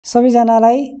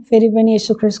सबैजनालाई फेरि पनि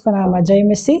येशू ख्रीष्टको नाममा जय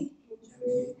मसी।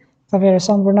 तपाईहरु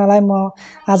सम्पूर्णलाई म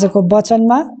आजको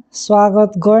वचनमा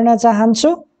स्वागत गर्न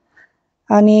चाहन्छु।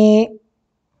 अनि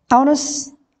आउनुस्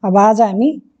अब आज हामी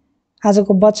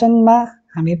आजको वचनमा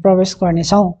हामी प्रवेश गर्ने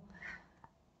छौं।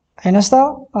 हेर्नुस् त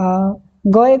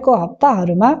गएको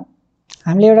हप्ताहरुमा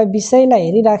हामीले एउटा विषयलाई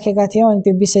हेरिराखेका थियौं अनि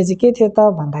त्यो विषय चाहिँ के थियो त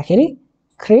भन्दाखेरि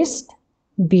ख्रीष्ट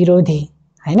विरोधी,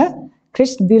 हैन?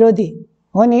 ख्रीष्ट विरोधी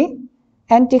हो नि,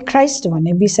 एन्टी ख्राइस्ट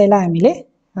भन्ने विषयलाई हामीले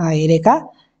हेरेका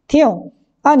थियौं।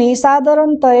 अनि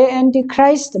साधारणतया एन्टी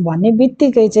ख्राइस्ट भन्ने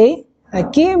बित्तिकै चाहिँ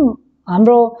के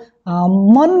हाम्रो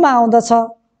मनमा आउँदछ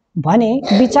भने,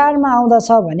 विचारमा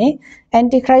आउँदछ भने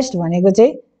एन्टी ख्राइस्ट भनेको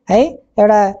चाहिँ है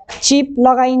एउटा चिप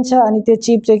लगाइन्छ अनि त्यो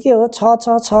चिप चाहिँ के हो,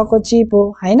 666 को चिप हो,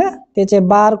 हैन? त्यो चाहिँ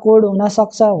बारकोड हुन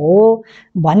सक्छ हो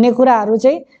भन्ने कुराहरु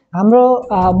चाहिँ हाम्रो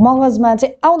मगजमा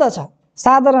चाहिँ आउँदछ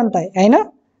साधारणतया, हैन?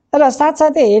 र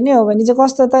साथसाथै हेर्ने हो भने चाहिँ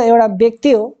कस्तो त एउटा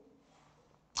व्यक्ति हो।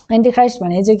 एन्टी ख्राइस्ट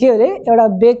भने चाहिँ के हो रे, एउटा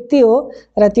व्यक्ति हो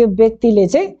र त्यो व्यक्तिले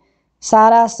चाहिँ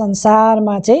सारा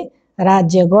संसारमा चाहिँ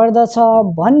राज्य गर्दछ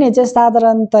भन्ने चाहिँ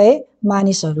साधारणतया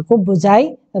मानिसहरुको बुझाइ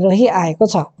रहिआएको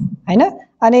छ, हैन?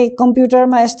 अनि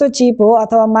कम्प्युटरमा यस्तो चिप हो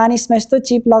अथवा मानिसमा यस्तो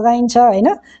चिप लगाइन्छ,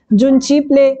 हैन? जुन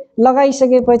चिपले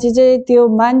लगाइसकेपछि चाहिँ त्यो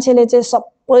मान्छेले चाहिँ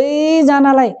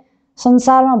सबैजनालाई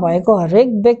संसारमा भएको हरेक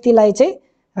व्यक्तिलाई चाहिँ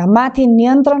माथि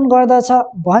नियन्त्रण गर्दछ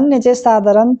भन्ने चाहिँ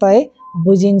साधारणतया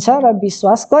बुझिन्छ र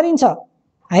विश्वास गरिन्छ,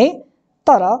 है?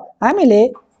 तर हामीले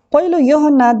पहिलो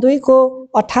यूहन्ना 2 को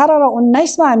 18 र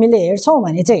 19 मा हामीले हेर्छौं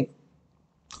भने चाहिँ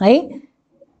है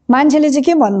मान्छेले चाहिँ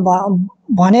के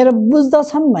भनेर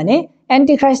बुझ्दछन् भने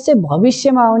एन्टी ख्राइस्ट चाहिँ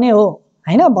भविष्यमा आउने हो,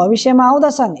 हैन? भविष्यमा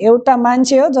आउँदछन्, एउटा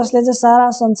मान्छे हो जसले चाहिँ सारा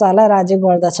संसारलाई राज्य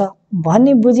गर्दछ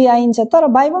भन्ने बुझिआइन्छ। तर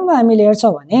बाइबलमा हामीले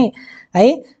हेर्छौं भने है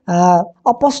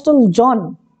अपोस्टल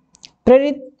जन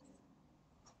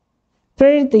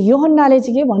प्रेरित यूहन्नाले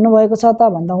चाहिँ के भन्नुभएको छ त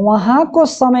भन्दा उहाँको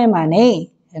समयमा नै,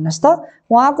 हेर्नुस् त,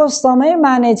 उहाँको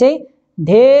समयमा नै चाहिँ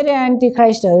धेरै एन्टी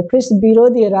ख्राइस्टहरु, ख्रीष्ट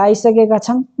विरोधीहरु आइसकेका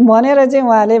छन् भनेर चाहिँ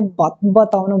उहाँले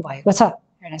बताउनु भएको छ,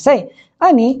 हेर्नुस् है।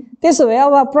 अनि त्यसो भए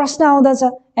अब प्रश्न आउँदछ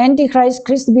एन्टी ख्राइस्ट,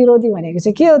 ख्रीष्ट विरोधी भनेको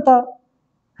चाहिँ के हो त,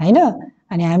 हैन?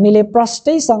 अनि हामीले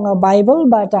प्रष्टैसँग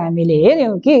बाइबलबाट हामीले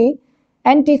हेर्यौं कि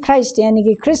एन्टी ख्राइस्ट यानी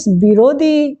कि ख्रीष्ट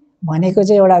विरोधी भनेको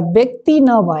चाहिँ एउटा व्यक्ति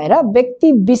नभएर,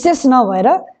 व्यक्ति विशेष नभएर,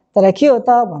 तर के हो त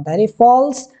भन्दाखेरि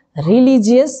फल्स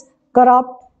रिलिजियस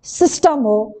करप्ट सिस्टम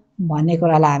हो भन्ने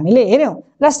कुरालाई हामीले हेर्यौं।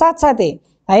 र साथसाथै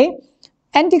है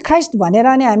एन्टी ख्राइस्ट भनेर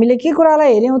नि हामीले के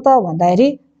कुरालाई हेर्यौं त भन्दाखेरि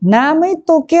नामै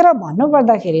तोकेर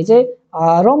भन्नुपर्दाखेरि चाहिँ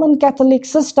रोमन क्याथोलिक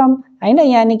सिस्टम, हैन?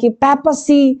 यानी कि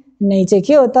पापसी नै चाहिँ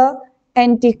के हो त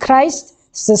एन्टी ख्राइस्ट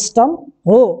सिस्टम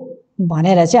हो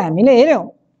भनेर चाहिँ हामीले हेर्यौं।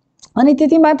 अनि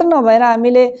त्यति मात्र नभएर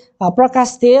हामीले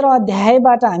प्रकाश 13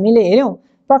 अध्यायबाट हामीले हेर्यौं।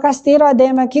 प्रकाश 13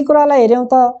 अध्यायमा के कुरालाई हेर्यौं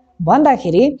त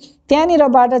भन्दाखेरि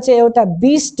त्यहाँनिरबाट चाहिँ एउटा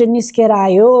बीस्ट निस्केर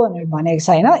आयो भनेको छ,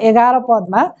 हैन? 11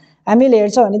 पदमा हामीले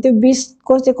हेर्छौं भने त्यो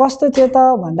बीस्टको चाहिँ कस्तो थियो त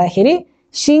भन्दाखेरि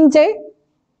सिङ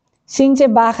चाहिँ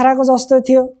बाख्राको जस्तो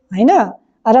थियो, हैन?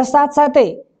 र साथसाथै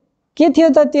के थियो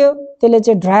त त्यसले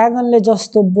चाहिँ ड्रागनले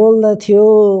जस्तो बोल्दथ्यो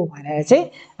भनेर चाहिँ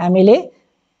हामीले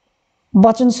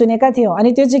वचन सुनेका थियौं।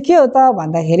 अनि त्यो चाहिँ के हो त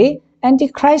भन्दाखेरि एन्टी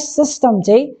ख्राइस्ट सिस्टम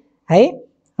चाहिँ है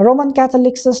रोमन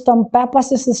क्याथोलिक सिस्टम,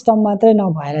 पापासी सिस्टम मात्रै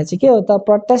नभएर चाहिँ के हो त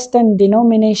प्रोटेस्टेन्ट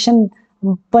डिनोमिनेसन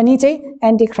पनि चाहिँ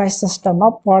एन्टी ख्राइस्ट सिस्टममा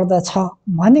पर्दछ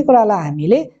भन्ने कुरालाई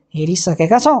हामीले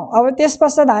हेरिसकेका छौं। अब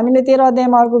त्यसपश्चात हामीले 13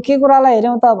 अध्यायमा अर्को के कुरालाई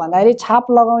हेर्यौं त भन्दाखेरि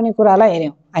छाप लगाउने कुरालाई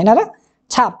हेर्यौं, हैन र?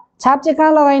 छाप चाहिँ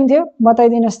कहाँ लगाइन्थ्यो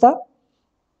बताइदिनुस् त?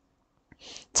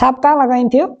 छाप कहाँ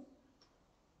लगाइन्थ्यो?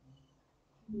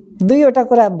 दुईवटा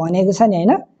कुरा भनेको छ नि,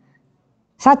 हैन?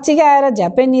 साच्चीकै आएर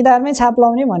झ्याप्पै निधारमै छाप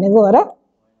लाउने भनेको हो र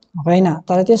होइन।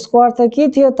 तर त्यसको अर्थ के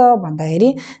थियो त भन्दाखेरि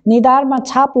निधारमा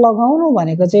छाप लगाउनु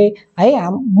भनेको चाहिँ है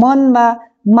मनमा,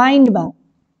 माइन्डमा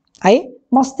है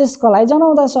मस्तिष्कलाई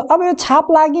जनाउँदछ। अब यो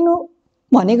छाप लागिनु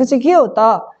भनेको चाहिँ के हो त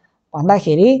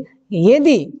भन्दाखेरि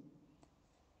यदि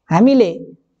हामीले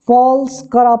फल्स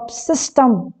करप्ट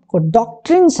सिस्टमको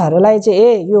डक्ट्रिन्सहरुलाई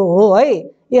चाहिँ यो हो है,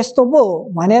 यस्तो पो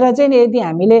भनेर चाहिँ यदि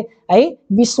हामीले है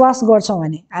विश्वास गर्छौं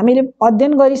भने, हामीले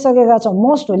अध्ययन गरिसकेका छौं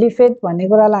मोस्ट होली फेथ भन्ने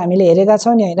कुरालाई हामीले हेरेका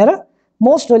छौं नि, हैन र?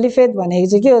 मोस्ट होली फेथ भनेको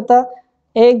चाहिँ के हो त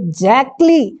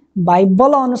एक्ज्याक्टली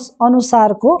बाइबल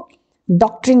अनुसारको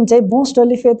डक्ट्रिन चाहिँ मोस्ट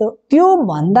होली फेथ हो। त्यो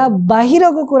भन्दा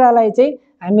बाहिरको कुरालाई चाहिँ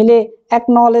हामीले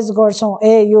एक्नोलेज गर्छौं,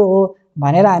 यो हो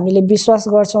भनेर हामीले विश्वास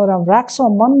गर्छौं र राख्छौं,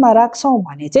 मनमा राख्छौं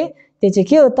भने चाहिँ त्यो चाहिँ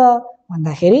के हो त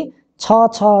भन्दाखेरि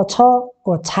 666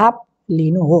 को छाप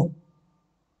लिनु हो।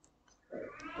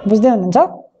 बुझ्दै हुनुहुन्छ?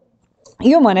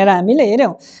 यो भनेर हामीले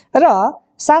हेर्यौं। र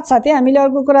साथसाथै हामीले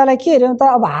अर्को कुरालाई के हेर्यौं त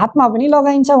अब हातमा पनि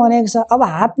लगाइन्छ भनेको छ। अब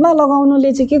हातमा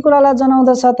लगाउनुले चाहिँ के कुरालाई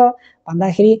जनाउँदछ त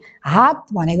भन्दाखेरि हात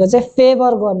भनेको चाहिँ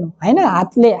फेभर गर्नु हैन।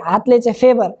 हातले चाहिँ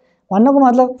फेभर भन्नुको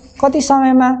मतलब कति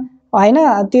समयमा हैन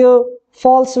त्यो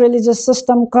फल्स रिलिजियस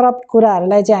सिस्टम करप्ट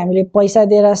कुराहरूलाई चाहिँ हामीले पैसा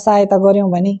दिएर सहायता गर्यौं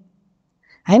भने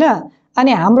हैन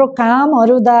अनि हाम्रो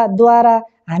कामहरू द्वारा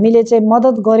हामीले चाहिँ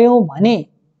मद्दत गर्यौं भने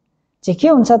चाहिँ के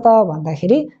हुन्छ त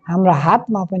भन्दाखेरि हाम्रो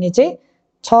हातमा पनि चाहिँ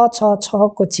 666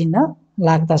 को चिन्ह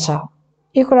लाग्दछ।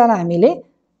 यो कुरालाई हामीले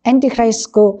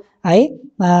एन्टिक्राइस्टको है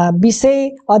विषय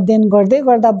अध्ययन गर्दै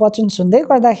गर्दा वचन सुन्दै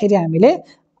गर्दाखेरि हामीले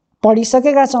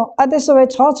पढिसकेका छौं। त्यसो भए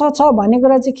 666 भन्ने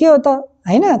कुरा चाहिँ के हो त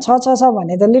हैन 666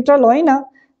 भन्ने त लिटरल होइन,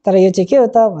 तर यो चाहिँ के हो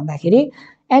त भन्दाखेरि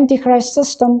एन्टिक्राइस्ट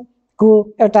सिस्टमको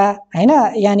एउटा हैन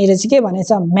यहाँनिर चाहिँ के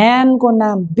भनेछ म्यानको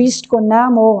नाम बिस्टको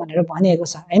नाम हो भनेर भनिएको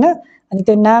छ हैन। अनि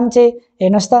त्यो नाम चाहिँ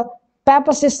हेर्नुस् त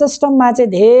प्यापसी सिस्टममा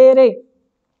चाहिँ धेरै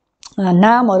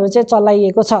नामहरू चाहिँ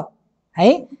चलाइएको छ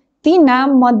है। ती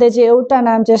नाम मध्ये चाहिँ एउटा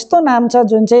नाम चाहिँ यस्तो नाम छ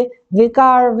जुन चाहिँ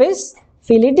विकारविस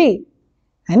फिलिडी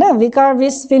हैन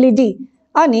विकारविस फिलिडी।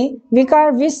 अनि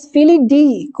विकारविस फिलिडी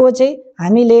को चाहिँ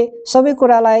हामीले सबै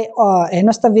कुरालाई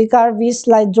हेर्नुस् त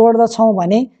विकारविसलाई जोड्दछौं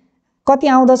भने कति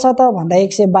आउँदछ त भन्दा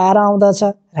 112 आउँदछ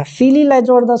र फिलीलाई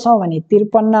जोड्दछौं भने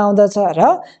 53 आउँदछ र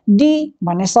डी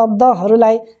भन्ने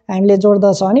शब्दहरूलाई हामीले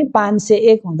जोड्दछौं भने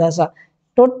 501 हुँदछ।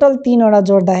 टोटल 3 वटा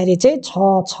जोड्दाखेरि चाहिँ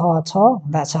 666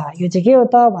 हुँदछ। यो चाहिँ के हो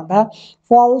त भन्दा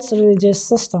फल्स रिलिजियस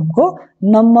सिस्टमको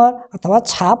नम्बर अथवा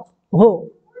छाप हो।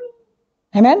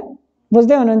 आमेन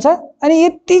बुझ्दै हुनुहुन्छ। अनि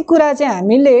यति कुरा चाहिँ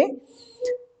हामीले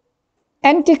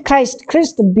एन्टिक्राइस्ट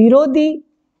ख्रीष्ट विरोधी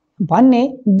भन्ने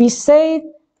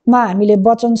विषयमा हामीले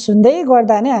वचन सुन्दै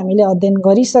गर्दा नै हामीले अध्ययन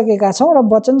गरिसकेका छौं र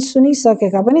वचन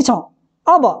सुनिसकेका पनि छौं।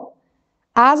 अब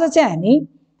आज चाहिँ हामी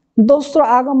दोस्रो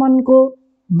आगमनको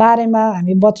बारेमा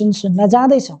हामी वचन सुन्न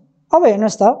जाँदैछौं। अब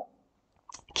हेर्नुस् त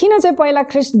किन चाहिँ पहिला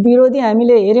ख्रीष्ट विरोधी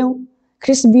हामीले हेर्यौं,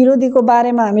 ख्रीष्ट विरोधीको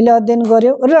बारेमा हामीले अध्ययन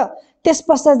गर्यौं र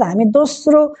त्यसपश्चात हामी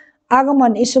दोस्रो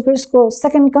आगमन यीशु ख्रीष्टको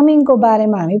सेकेन्ड कमिङको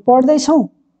बारेमा हामी पढ्दै छौं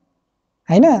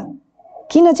हैन।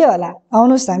 किन चाहिँ होला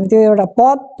आउनुस् हामी त्यो एउटा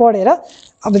पद पढेर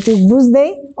अब त्यो बुझ्दै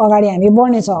अगाडि हामी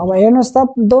बढ्ने छौं। अब हेर्नुस् त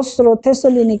दोस्रो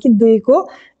थेसलोनिकी 2 को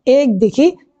 1 देखि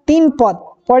 3 पद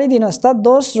पढिदिनुस् त।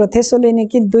 दोस्रो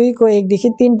थेसलोनिकी 2 को 1 देखि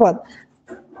 3 पद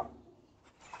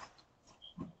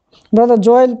ब्रदर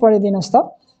जोएल पढिदिनुस् त।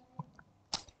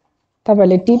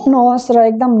 तपाईहरुले टिप्नुहोस् र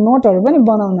एकदम नोटहरु पनि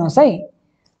बनाउनुहोस् है।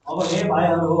 अब हे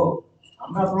भाइहरु हो,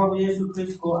 हाम्रो प्रभु येशू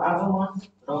ख्रीष्टको आगमन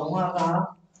र उहाँ कहाँ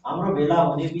हाम्रो भेला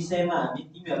हुने विषयमा हामी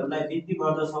तिमीहरूलाई बिन्ती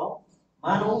गर्दछौं।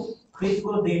 मानौ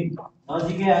ख्रीष्टको दिन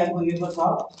नजिकै आइपुगेको छ।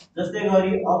 जस्तै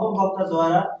गरी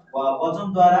अगमवक्ताद्वारा वा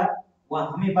वचनद्वारा वा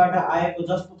हामीबाट आएको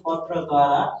जस्तो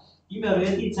पत्रद्वारा तिमीहरू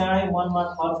यति चाँडै मनमा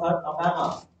थरथर नखान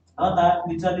नता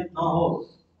विचलित नहो।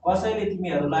 कसैले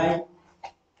तिमीहरूलाई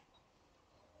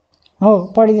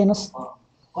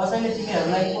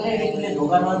कुनै रीतिले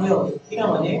धोका नदियो,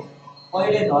 किनभने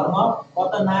पहिले धर्म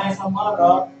पतनायसम्म र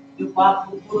त्यो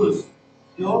पापको पुरुष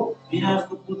त्यो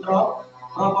विनाशको पुत्र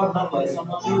प्रकट नभएसम्म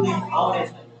त्यो दिन आउने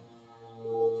छैन।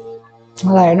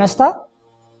 मलाई हेर्नुस् त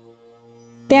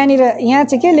त्यहाँनिर यहाँ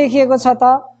चाहिँ के लेखिएको छ त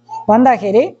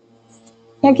भन्दाखेरि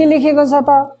यहाँ के लेखिएको छ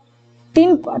त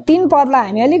तीन पदलाई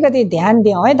हामी अलिकति ध्यान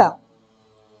दियौं है त।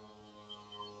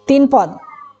 3 पद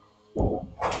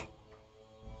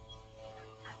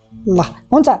ल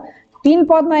हुन्छ। 3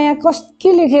 पदमा यहाँ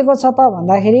के लेखेको छ त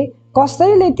भन्दाखेरि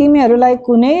कसैले तिमीहरूलाई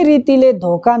कुनै रीतिले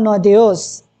धोका नदियोस्।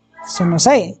 सुन्नुस्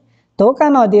है, धोका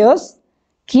नदियोस्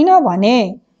किनभने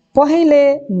पहिले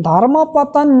धर्म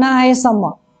पतन नआएसम्म।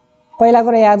 पहिला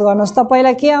कुरा याद गर्नुस् त,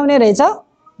 पहिला के आउने रहेछ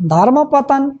धर्म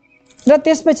पतन र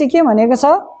त्यसपछि के भनेको छ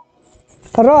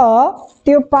र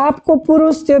त्यो पापको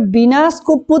पुरुष त्यो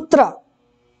विनाशको पुत्र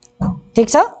ठीक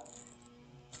छ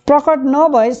प्रकट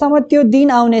नभएसम्म त्यो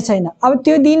दिन आउने छैन। अब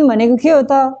त्यो दिन भनेको के हो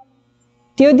त,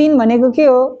 त्यो दिन भनेको के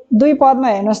हो 2 पदमा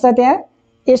हेर्नुस् त। त्यहाँ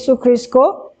येशू ख्रीष्टको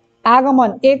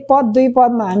आगमन 1 पद 2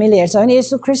 पदमा हामीले हेर्छौं भने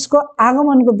येशू ख्रीष्टको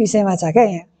आगमनको विषयमा छ क्या।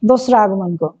 यहाँ दोस्रो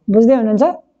आगमनको बुझ्दै हुनुहुन्छ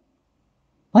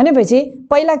भनेपछि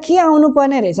पहिला के आउनु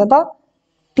पर्ने रहेछ त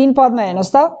 3 पदमा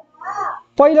हेर्नुस् त।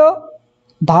 पहिलो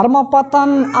धर्म पतन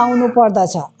आउनु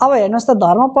पर्दछ। अब हेर्नुस् त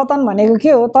धर्म पतन भनेको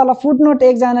के हो तल फुटनोट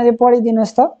 1 जनाले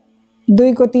पढिदिनुस् त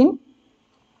 2 को 3।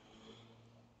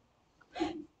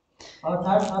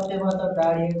 अर्थात् सत्यबाट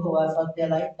टाढिएको वा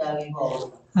सत्यलाई त्यागेको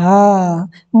अवस्था।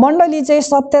 मण्डली चाहिँ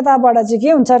सत्यताबाट चाहिँ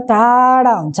के हुन्छ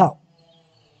टाढा हुन्छ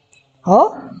हो।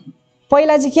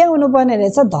 पहिला चाहिँ के हुनु पर्ने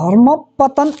रहेछ धर्म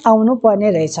पतन आउनु पर्ने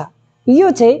रहेछ।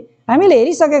 यो चाहिँ हामीले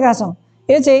हेरिसकेका छौं।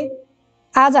 यो चाहिँ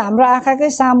आज हाम्रो आँखाकै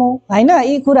सामु हैन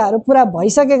यी कुराहरू पुरा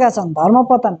भइसकेका छन्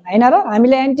धर्मपतन हैन र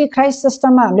हामीले एन्टी क्राइस्ट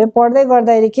सिस्टममा हामीले पढ्दै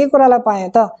गर्दाखेरि के कुरालाई पायौं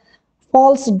त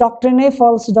फल्स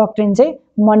डक्ट्रिन चाहिँ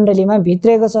मण्डलीमा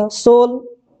भित्रिएको छ सोल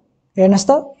हेर्नुस्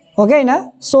त हो कि हैन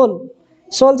सोल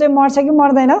चाहिँ मर्छ कि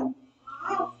मर्दैन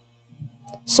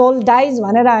सोल डाइज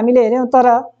भनेर हामीले हेर्यौं तर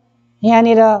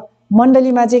यहाँनिर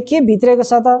मण्डलीमा चाहिँ के भित्रिएको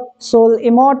छ त सोल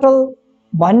इमोर्टल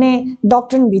भन्ने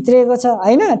डक्ट्रिन भित्रिएको छ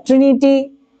हैन ट्रिनिटी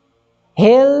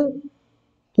हेल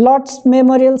लर्ड्स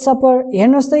मेमोरियल सपर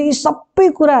हेर्नुस् त यी सबै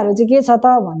कुराहरू चाहिँ के छ त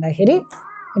भन्दाखेरि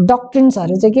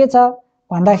डक्ट्रिन्सहरू चाहिँ के छ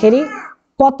भन्दाखेरि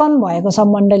पतन भएको छ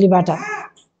मण्डलीबाट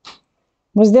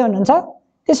बुझ्दै हुनुहुन्छ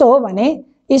त्यसो हो भने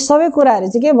यी सबै कुराहरू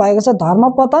चाहिँ के भएको छ धर्म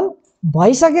पतन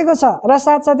भइसकेको छ र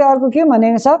साथसाथै अर्को के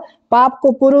भनेको छ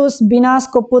पापको पुरुष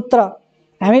विनाशको पुत्र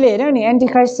हामीले हेर्यौं नि एन्टी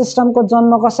क्राइस्ट सिस्टमको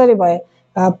जन्म कसरी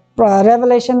भयो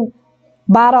रेभलेसन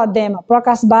 12 अध्यायमा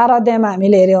प्रकाश 12 अध्यायमा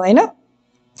हामीले हेर्यौं हैन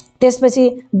त्यसपछि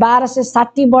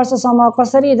 1260 वर्षसम्म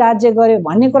कसरी राज्य गर्यो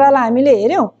भन्ने कुरालाई हामीले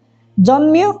हेर्यौं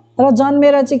जन्मियो र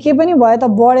जन्मेर चाहिँ के पनि भयो त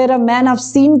बढेर म्यान अफ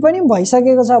सिन पनि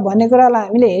भइसकेको छ भन्ने कुरालाई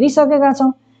हामीले हेरिसकेका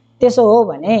छौं त्यसो हो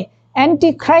भने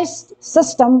एन्टी क्राइस्ट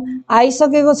सिस्टम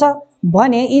आइसकेको छ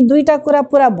भने यी दुईटा कुरा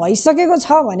पुरा भइसकेको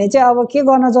छ भने चाहिँ अब के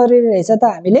गर्न जरुरी रहेछ त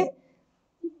हामीले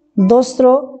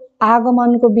दोस्रो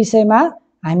आगमनको विषयमा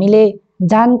हामीले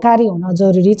जानकारी हुन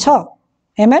जरुरी छ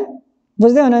आमेन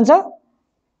बुझ्दै हुनुहुन्छ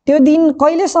त्यो दिन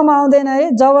कहिलेसम्म आउँदैन रे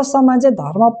जबसम्म चाहिँ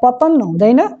धर्म पतन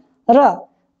हुँदैन र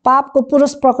पापको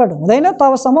पुरुष प्रकट हुँदैन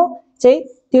तबसम्म चाहिँ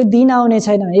त्यो दिन आउने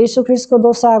छैन येशू ख्रीष्टको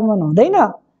दोस्रो आगमन हुँदैन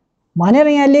भनेर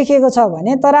यहाँ लेखिएको छ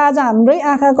भने तर आज हाम्रै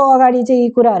आँखाको अगाडि चाहिँ यी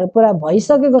कुराहरू पुरा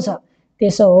भइसकेको छ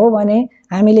त्यसो हो भने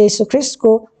हामीले येशू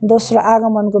ख्रीष्टको दोस्रो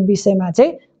आगमनको विषयमा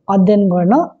चाहिँ अध्ययन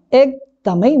गर्न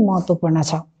एकदमै महत्त्वपूर्ण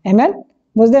छ आमेन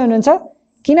बुझ्दै हुनुहुन्छ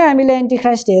किन हामीले एन्टी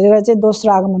क्राइस्ट हेरेर चाहिँ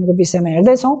दोस्रो आगमनको विषयमा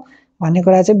हेर्दै छौं भन्ने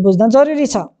कुरा चाहिँ बुझ्न जरुरी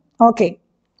छ ओके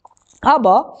अब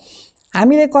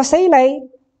हामीले कसैलाई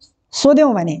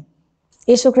सोध्यौं भने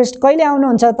येशू ख्रीष्ट कहिले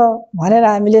आउनुहुन्छ त भनेर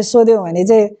हामीले सोध्यौं भने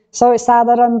चाहिँ सबै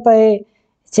साधारणतया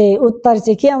चाहिँ उत्तर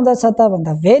चाहिँ के आउँदछ त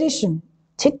भन्दा भेरी सुन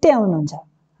छिट्टै आउनुहुन्छ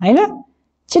हैन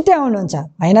छिट्टै आउनुहुन्छ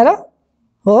हैन र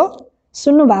हो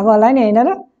सुन्नु भएको होला नि हैन र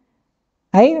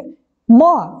है म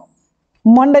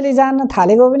मण्डली जान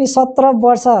थालेको पनि 17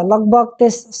 वर्ष लगभग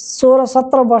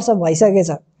 16-17 वर्ष भइसकेछ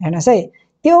हेर्नुस् है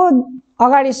त्यो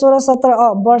अगाडि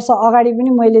 16-17 वर्ष अगाडि पनि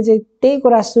मैले चाहिँ त्यही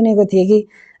कुरा सुनेको थिएँ कि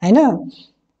हैन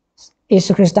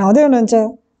येशू ख्रीष्ट आउँदै हुनुहुन्छ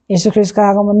येशू ख्रीष्टको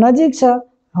आगमन नजिक छ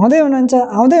आउँदै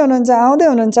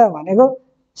हुनुहुन्छ भनेको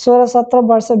 16-17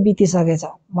 वर्ष बितिसकेछ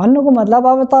भन्नुको मतलब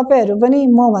अब तपाईहरु पनि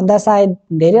म भन्दा सायद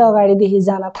धेरै अगाडिदेखि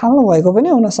जान थाल्नु भएको पनि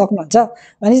हुन सक्नुहुन्छ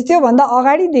भने त्यो भन्दा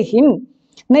अगाडिदेखि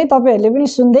नै तपाईहरुले पनि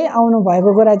सुन्दै आउनु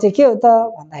भएको कुरा चाहिँ के हो त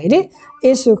भन्दाखेरि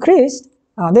येशू ख्रीष्ट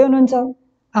आउँदै हुनुहुन्छ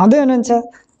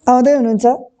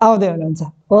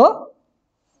हो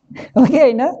ओके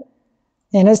हैन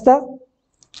हेर्नुस् त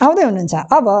आउँदै हुनुहुन्छ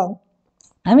अब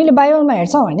हामीले बाइबलमा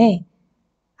हेर्छौं भने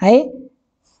है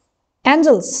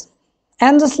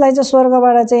एन्जल्सलाई चाहिँ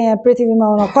स्वर्गबाट चाहिँ यहाँ पृथ्वीमा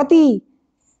आउन कति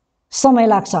समय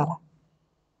लाग्छ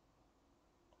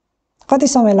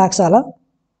होला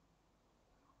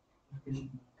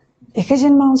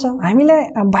एकैछिनमा आउँछ हामीलाई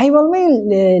बाइबलमै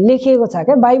लेखिएको छ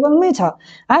के बाइबलमै छ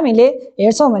हामीले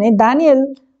हेर्छौं भने दानियल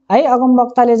है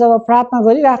अगमवक्ताले जब प्रार्थना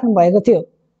गरिराख्नु भएको थियो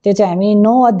त्यो चाहिँ हामी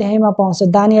 9 अध्यायमा पाउँछौं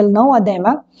दानियल 9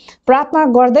 अध्यायमा प्रार्थना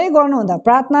गर्दै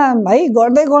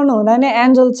गर्नुहुँदा नै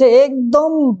एन्जल चाहिँ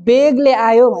एकदम बेगले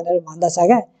आयो भनेर भन्दछ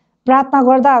क्या प्रार्थना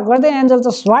गर्दै एन्जल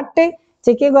चाहिँ स्वाट्टै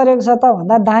चाहिँ के गरेको छ त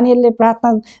भन्दा दानियलले प्रार्थना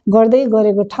गर्दै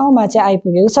गरेको ठाउँमा चाहिँ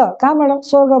आइपुगेको छ कहाँबाट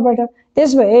स्वर्गबाट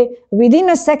त्यसभए विदिन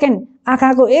अ सेकेन्ड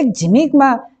आँखाको एक झिमिकमा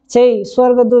चाहिँ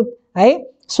स्वर्गदूत है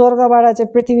स्वर्गबाट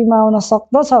चाहिँ पृथ्वीमा आउन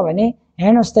सक्दछ भने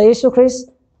हेर्नुस् त येशू ख्रीष्ट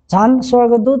झन्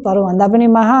स्वर्गदूतहरु भन्दा पनि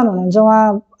महान हुनुहुन्छ उहाँ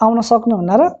आउन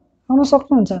सक्नुहुन्न र आउन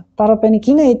सक्नुहुन्छ तर पनि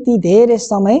किन यति धेरै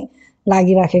समय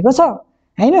लागिराखेको छ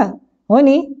हैन हो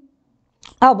नि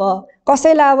अब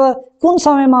कसैलाई अब कुन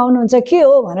समयमा आउनुहुन्छ के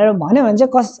हो भनेर भन्यो भने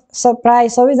चाहिँ प्राय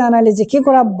सबैजनाले चाहिँ के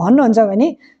कुरा भन्नुहुन्छ भने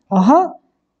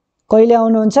कहिले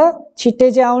आउनुहुन्छ छिट्टै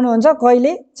चाहिँ आउनुहुन्छ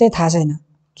कहिले चाहिँ थाहा छैन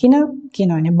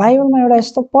किनभने बाइबलमा एउटा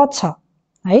यस्तो पद छ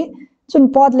है जुन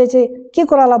पदले चाहिँ के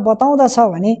कुरालाई बताउँदछ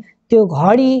भने त्यो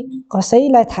घडी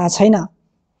कसैलाई थाहा छैन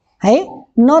है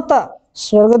न त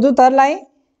स्वर्गदूतहरुलाई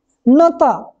न त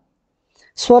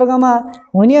स्वर्गमा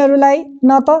हुनेहरुलाई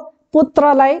न त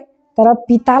पुत्रलाई तर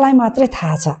पितालाई मात्रै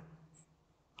थाहा छ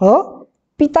हो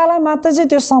पितालाई मात्र चाहिँ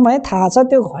त्यो समय थाहा छ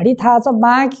त्यो घडी थाहा छ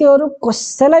बाँकीहरु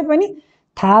कसैलाई पनि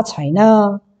थाहा छैन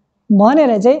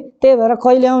भनेर चाहिँ त्यही भएर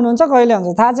कहिले आउनुहुन्छ कहिले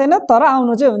हुन्छ थाहा छैन तर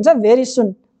आउनु चाहिँ हुन्छ भेरी सुन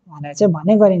भनेर चाहिँ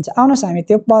भन्ने गरिन्छ। आउनुहोस् हामी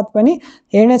त्यो पद पनि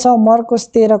हेर्नेछौँ। मर्कुस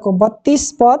 13 को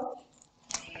 32 पद।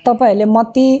 तपाईहरूले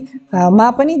मत्तीमा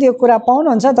पनि त्यो कुरा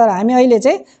पाउनुहुन्छ, तर हामी अहिले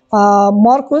चाहिँ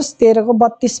मर्कुस 13 को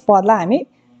 32 पदलाई हामी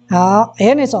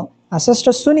हेर्नेछौँ।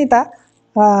 सिस्टर सुनिता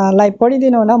लाई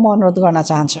पढिदिनु हुन म अनुरोध गर्न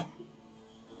चाहन्छु।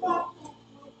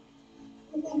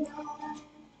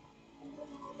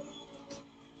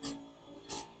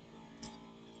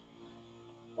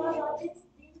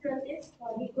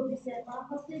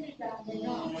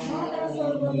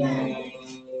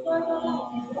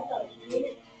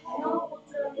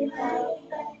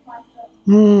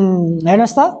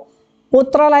 हेर्नुहोस् त,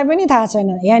 पुत्रलाई पनि थाहा छैन,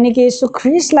 यानि कि यीशु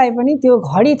ख्रीष्टलाई पनि त्यो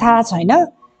घडी थाहा छैन।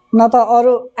 न त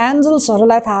अरू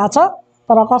एन्जल्सहरूलाई थाहा छ,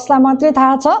 तर कसलाई मात्रै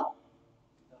थाहा छ?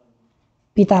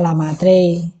 पितालाई मात्रै,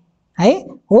 है।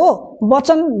 हो,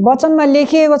 वचनमा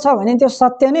लेखिएको छ भने त्यो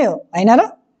सत्य नै हो, हैन र?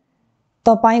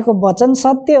 तपाईको वचन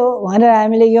सत्य हो भनेर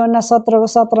हामीले यूहन्ना 17 को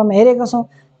 17 मा हेरेका छौं।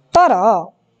 तर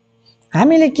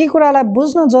हामीले के कुरालाई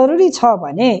बुझ्न जरुरी छ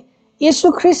भने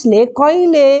यीशु ख्रीष्टले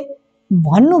कहिले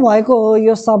भन्नुभएको हो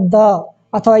यो शब्द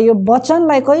अथवा यो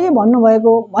वचनलाई कहिले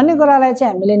भन्नुभएको भन्ने कुरालाई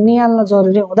चाहिँ हामीले निहाल्न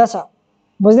जरुरी हुँदछ।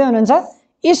 बुझ्दै हुनुहुन्छ?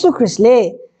 यीशु ख्रीष्टले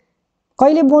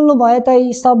कहिले बोल्नु भयो त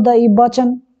यी शब्द, यी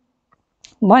वचन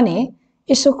भने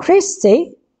यीशु ख्रीष्ट चाहिँ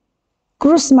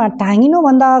क्रुसमा टाँगिनु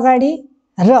भन्दा अगाडि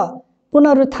र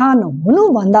पुनरुत्थान हुनु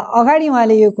भन्दा अगाडि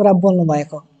उहाँले यो कुरा बोल्नु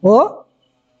भएको हो।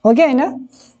 हो कि हैन?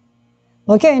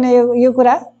 हो कि हैन? यो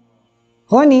कुरा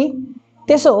हो नि।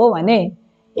 त्यसो हो भने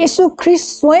यीशु ख्रीष्ट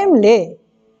स्वयंले,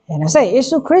 हेर्नुस् है,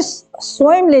 यीशु ख्रीष्ट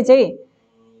स्वयंले चाहिँ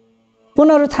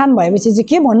पुनरुत्थान भएपछि चाहिँ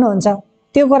के भन्नुहुन्छ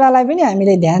त्यो कुरालाई पनि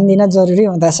हामीले ध्यान दिन जरुरी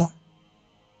हुँदछ।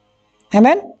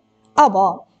 आमेन। अब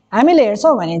हामीले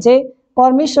हेर्छौं भने चाहिँ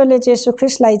परमेश्वरले चाहिँ यीशु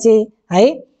ख्रीष्टलाई चाहिँ है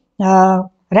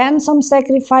र्यान्सम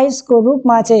सेक्रिफाइसको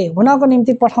रूपमा चाहिँ हुनको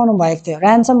निम्ति पठाउनु भएको थियो।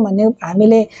 र्यान्सम भन्ने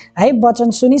हामीले है वचन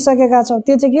सुनिसकेका छौं।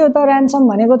 त्यो चाहिँ के हो त? र्यान्सम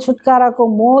भनेको छुटकाराको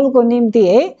मोलको निम्ति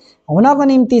है हुनको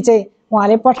निम्ति चाहिँ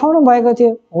उहाँले पठाउनु भएको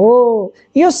थियो। हो,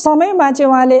 यो समयमा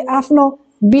चाहिँ उहाँले आफ्नो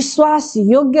विश्वास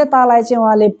योग्यतालाई चाहिँ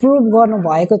उहाँले प्रुभ गर्नु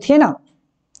भएको थिएन।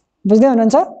 बुझ्दै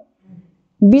हुनुहुन्छ?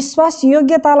 विश्वास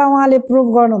योग्यतालाई उहाँले प्रुभ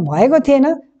गर्नु भएको थिएन।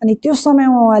 अनि त्यो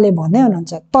समयमा उहाँले भन्दै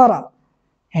हुनुहुन्छ, तर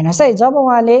हेर्नुहोस् है, जब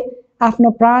उहाँले आफ्नो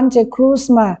प्राण चाहिँ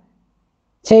क्रुसमा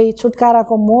चाहिँ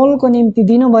छुटकाराको मोलको निम्ति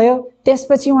दिनुभयो,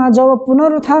 त्यसपछि उहाँ जब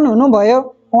पुनरुत्थान हुनुभयो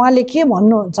उहाँले के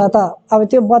भन्नुहुन्छ त? अब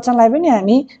त्यो वचनलाई पनि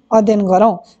हामी अध्ययन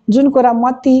गरौँ, जुन कुरा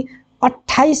मत्ती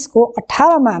 28 को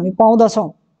 18 मा हामी पाउँदछौँ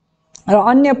र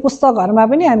अन्य पुस्तकहरूमा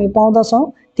पनि हामी पाउँदछौँ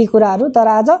ती कुराहरू। तर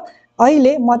आज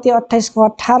अहिले मत्ती 28 को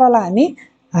 18 लाई हामी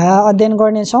अध्ययन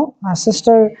गर्नेछौँ।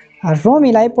 सिस्टर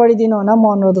रोमीलाई पढिदिनु हुन म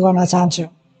अनुरोध गर्न चाहन्छु।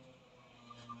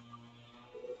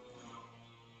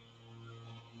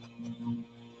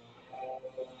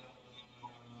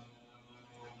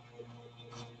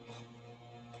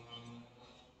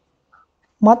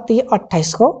 मत्ती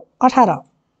 28 को 18।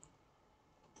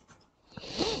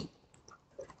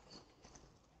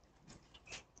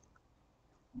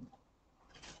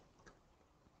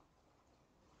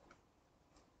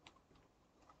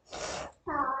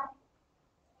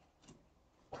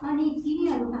 अनि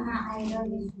तिनीहरू कहाँ आएर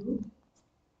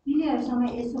तिनीहरूसँग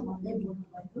यसो भन्दै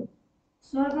बोल्नुभयो,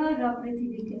 स्वर्ग र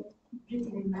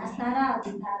पृथ्वीमा सारा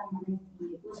अधिकार मलाई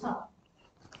दिएको छ।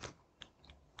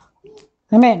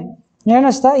 आमेन।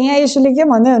 हेर्नुहोस् त, यहाँ येशूले के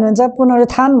भन्दै हुनुहुन्छ?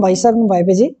 पुनरुत्थान भइसक्नु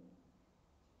भएपछि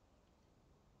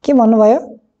के भन्नुभयो?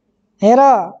 हेर,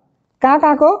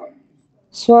 कहाँको?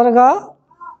 स्वर्ग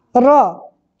र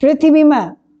पृथ्वीमा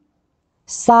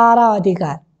सारा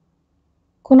अधिकार।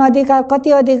 कुन अधिकार?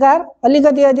 कति अधिकार?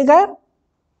 अलिकति अधिकार?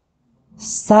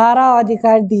 सारा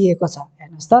अधिकार दिएको छ।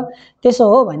 हेर्नुहोस् त, त्यसो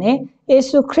हो भने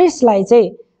यीशु ख्रीष्टलाई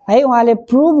चाहिँ है उहाँले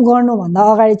प्रुभ गर्नुभन्दा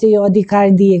अगाडि चाहिँ यो अधिकार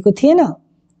दिएको थिएन।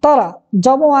 तर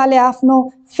जब उहाँले आफ्नो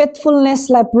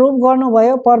फेथफुलनेसलाई प्रुभ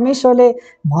गर्नुभयो, परमेश्वरले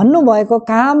भन्नुभएको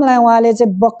कामलाई उहाँले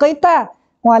चाहिँ बकैता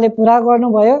उहाँले पुरा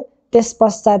गर्नुभयो, त्यस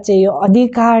पश्चात चाहिँ यो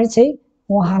अधिकार चाहिँ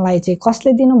उहाँलाई चाहिँ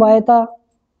कसले दिनुभयो त?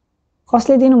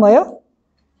 कसले दिनुभयो?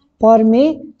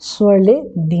 परमेश्वरले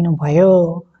दिनुभयो।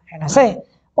 हेर्नुहोस् है,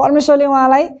 परमेश्वरले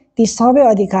उहाँलाई ती सबै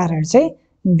अधिकारहरू चाहिँ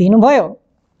दिनुभयो।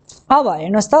 अब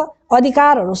हेर्नुहोस् त,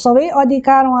 अधिकारहरू सबै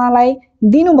अधिकार उहाँलाई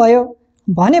दिनुभयो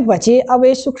भनेपछि अब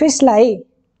यीशु ख्रीष्टलाई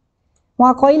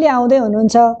उहाँ कहिले आउँदै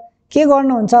हुनुहुन्छ, के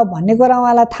गर्नुहुन्छ भन्ने कुरा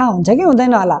उहाँलाई थाहा हुन्छ कि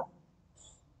हुँदैन होला?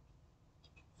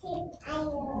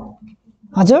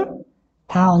 हजुर,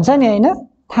 थाहा हुन्छ नि, हैन?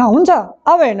 थाहा हुन्छ।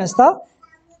 अब हेर्नुहोस्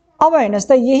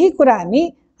त, यही कुरा हामी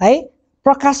है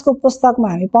प्रकाशको पुस्तकमा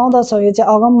हामी पाउँदछौँ। यो चाहिँ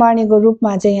अगमवाणीको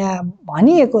रूपमा चाहिँ यहाँ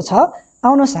भनिएको छ।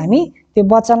 आउनुहोस् हामी त्यो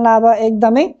वचनलाई अब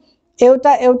एकदमै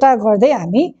एउटा एउटा गर्दै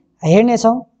हामी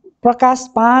हेर्नेछौँ। प्रकाश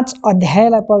 5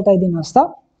 अध्यायलाई पल्टाइदिनुहोस् त।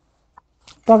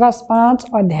 प्रकाश 5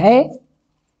 अध्याय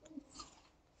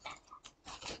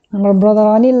हाम्रो ब्रदर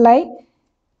अनिललाई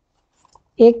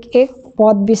एक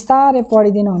पद विस्तारै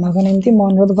पढिदिनु हुनको निम्ति म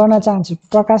अनुरोध गर्न चाहन्छु।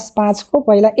 प्रकाश 5 को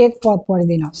पहिला एक पद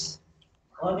पढिदिनुहोस्।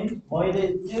 अनि मैले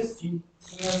त्यस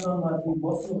सिंहासनमाथि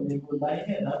बस्नुहुनेको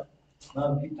दाहिने हातमा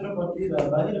भित्रपट्टि र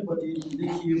बाहिरपट्टि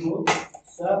लेखिएको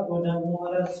 7वटा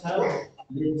मोहरा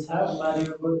छापले छाप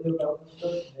मारिएको एउटा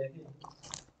पुस्तक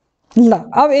देखेँ। ल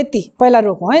अब यति पहिला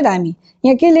रोकौँ है त हामी।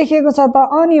 यहाँ के लेखिएको छ त,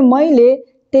 अनि मैले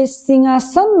त्यस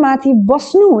सिंहासनमाथि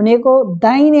बस्नु हुनेको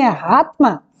दाहिने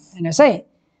हातमा, हेर्नुहोस् है,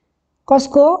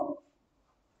 कसको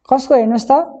हेर्नुहोस्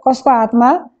त, कसको हातमा?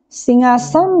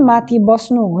 सिंहासनमाथि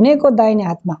बस्नु हुनेको दाहिने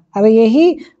हातमा। अब यही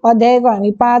अध्यायको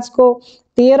हामी 5 को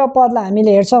 13 पदलाई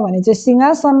हामीले हेर्छौँ भने चाहिँ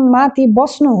सिंहासनमाथि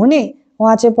बस्नु हुने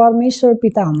उहाँ चाहिँ परमेश्वर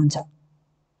पिता हुनुहुन्छ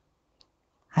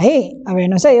है। अब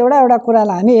हेर्नुहोस् है, एउटा एउटा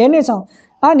कुरालाई हामी हेर्नेछौँ।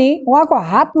 अनि उहाँको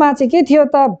हातमा चाहिँ के थियो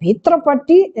त,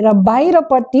 भित्रपट्टि र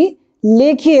बाहिरपट्टि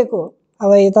लेखिएको।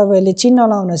 अब यो तपाईँहरूले चिन्ह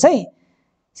लगाउनुहोस् है,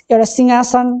 एउटा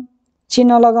सिंहासन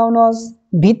चिन्ह लगाउनुहोस्,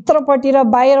 भित्रपट्टि र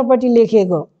बाहिरपट्टि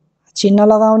लेखिएको चिन्ह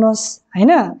लगाउनुहोस्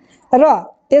हैन। र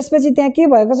त्यसपछि त्यहाँ के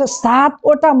भएको छ,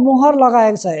 7वटा मोहर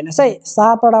लगाएको छ। हेर्नुहोस् है,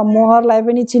 7वटा मोहरलाई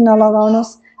पनि चिन्ह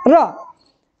लगाउनुहोस्। र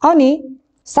अनि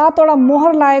 7वटा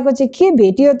मोहर लागेको चाहिँ के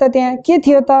भेटियो त, त्यहाँ के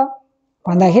थियो त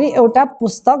भन्दाखेरि एउटा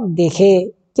पुस्तक देखे।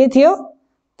 के थियो?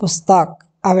 पुस्तक।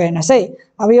 अब हेर्नुहोस् है,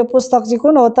 अब यो पुस्तक चाहिँ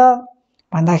कुन हो त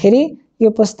भन्दाखेरि यो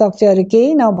पुस्तक चाहिँ अरू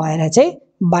केही नभएर चाहिँ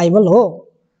बाइबल हो।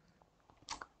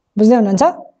 बुझ्दै हुनुहुन्छ?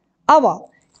 अब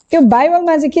यो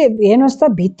बाइबलमा चाहिँ के हेर्नुहोस् त,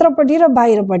 भित्रपट्टि र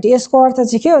बाहिरपट्टि, यसको अर्थ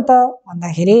चाहिँ के हो त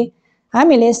भन्दाखेरि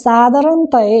हामीले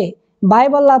साधारणतया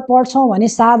बाइबललाई पढ्छौँ भने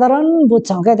साधारण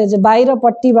बुझ्छौँ क्या, त्यो चाहिँ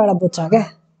बाहिरपट्टिबाट बुझ्छौँ क्या,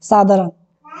 साधारण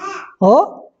हो।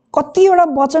 कतिवटा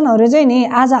वचनहरू चाहिँ नि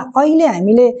आज अहिले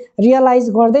हामीले रियलाइज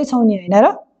गर्दैछौँ नि, होइन र?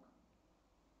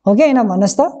 हो कि होइन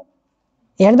भन्नुहोस् त?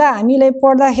 हेर्दा हामीले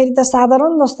पढ्दाखेरि त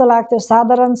साधारण जस्तो लाग्थ्यो,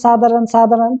 साधारण साधारण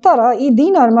साधारण। तर यी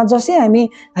दिनहरूमा जसै हामी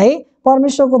है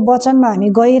परमेश्वरको वचनमा हामी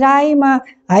गहिराईमा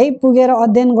है पुगेर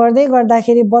अध्ययन गर्दै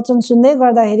गर्दाखेरि, वचन सुन्दै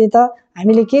गर्दाखेरि त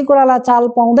हामीले के कुरालाई चाल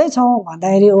पाउँदैछौँ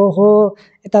भन्दाखेरि ओहो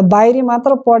यता बाहिरी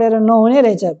मात्र पढेर नहुने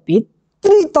रहेछ,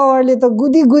 भित्री तवरले त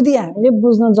गुदी गुदी हामीले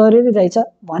बुझ्न जरुरी रहेछ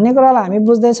भन्ने कुरालाई हामी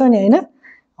बुझ्दैछौँ नि, होइन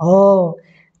हो।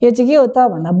 यो चाहिँ के हो त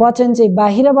भन्दा वचन चाहिँ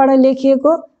बाहिरबाट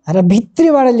लेखिएको र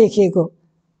भित्रीबाट लेखिएको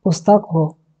पुस्तक हो।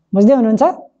 बुझ्दै हुनुहुन्छ?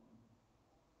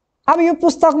 अब यो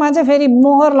पुस्तकमा चाहिँ फेरि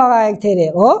मोहर लगाएको थियो अरे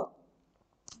हो।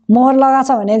 मोहर लगाएको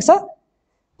छ भनेको छ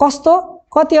कस्तो,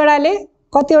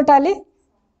 कतिवटाले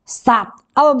 7।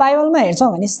 अब बाइबलमा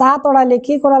हेर्छौँ भने 7वटाले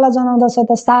के कुरालाई जनाउँदछ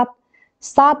त,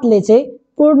 7ले चाहिँ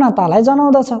पूर्णतालाई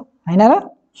जनाउँदछ, होइन र?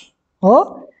 हो,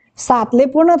 7ले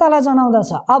पूर्णतालाई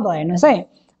जनाउँदछ। अब हेर्नुहोस् है,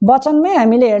 वचनमै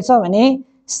हामीले हेर्छौँ भने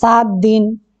 7 दिन,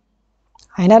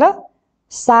 होइन र?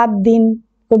 7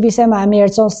 दिनको विषयमा हामी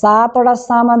हेर्छौँ, 7वटा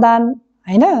समाधान,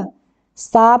 होइन,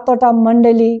 7वटा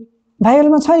मण्डली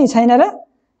बाइबलमा छ नि, छैन र?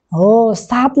 हो,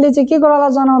 7ले चाहिँ के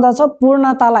कुरालाई जनाउँदछ?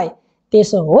 पूर्णतालाई।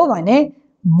 त्यसो हो भने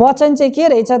वचन चाहिँ के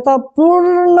रहेछ त,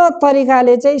 पूर्ण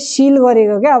तरिकाले चाहिँ सिल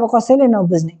गरेको क्या। अब कसैले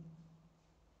नबुझ्ने,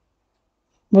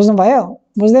 बुझ्नुभयो?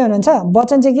 बुझ्दै हुनुहुन्छ?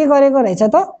 वचन चाहिँ के गरेको रहेछ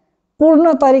त,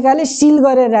 पूर्ण तरिकाले सिल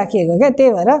गरेर राखिएको क्या,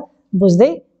 त्यही भएर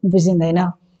बुझिँदैन।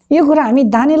 यो कुरा हामी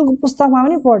दानियलको पुस्तकमा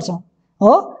पनि पढ्छौँ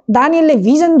हो। दानियलले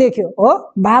भिजन देख्यो हो,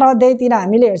 12 अध्यायतिर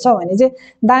हामीले हेर्छौँ भने चाहिँ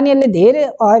दानियलले धेरै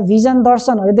भिजन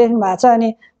दर्शनहरू देख्नु भएको छ। अनि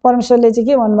परमेश्वरले चाहिँ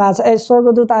के भन्नुभएको छ,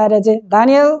 स्वर्गदूत आएर चाहिँ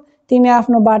दानियल तिमी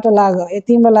आफ्नो बाटो लाग,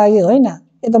 तिम्रो लागि होइन,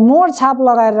 यो त मोहर छाप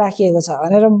लगाएर राखिएको छ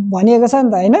भनेर भनिएको छ नि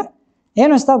त, होइन?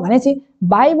 हेर्नुहोस् त, भनेपछि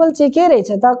बाइबल चाहिँ के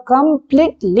रहेछ त,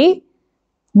 कम्प्लिटली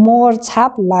मोहर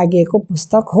छाप लागेको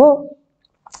पुस्तक हो।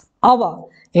 अब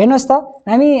हेर्नुहोस् त,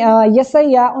 हामी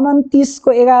यशाया 29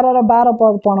 को 11 र 12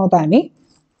 पद पढौँ त हामी।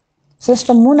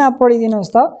 श्रेष्ठ मुना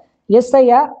पढिदिनुहोस् त,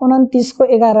 यशाया 29 को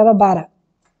 11 र 12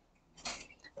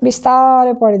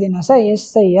 बिस्तारै पढिदिनुहोस् है।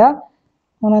 यशाया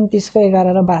 29 को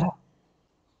 11 र 12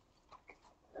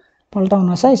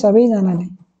 पल्टाउनुहोस् है सबैजनाले,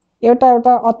 एउटा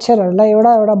एउटा अक्षरहरूलाई,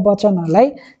 एउटा एउटा वचनहरूलाई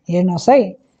हेर्नुहोस् है।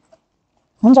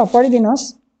 हुन्छ, पढिदिनुहोस्।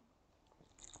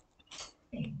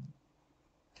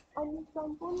 अनि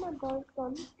सम्पूर्ण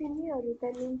दर्शन तिनीहरूका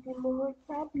निम्ति मोहर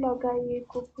छाप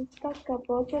लगाइएको पुस्तकका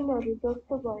वचनहरू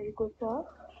जस्तो भएको छ,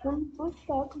 जुन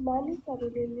पुस्तक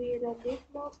मानिसहरूले लिएर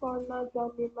लेख्न पढ्न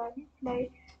जान्ने मानिसलाई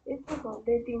यसो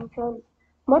भन्दै दिन्छन्,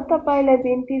 म तपाईँलाई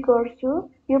बिन्ती गर्छु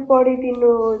यो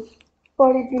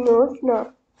पढिदिनुहोस् न।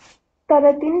 तर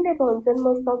तिनले भन्छन् म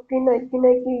सक्दिनँ,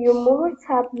 किनकि यो मोहर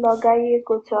छाप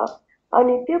लगाइएको छ।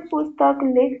 अनि त्यो पुस्तक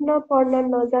लेख्न पढ्न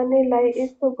नजान्नेलाई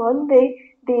यस्तो भन्दै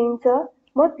दिइन्छ,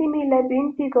 म तिमीलाई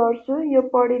बिन्ती गर्छु, यो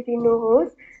पढिदिनुहोस्।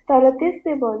 तर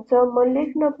त्यसले भन्छ, म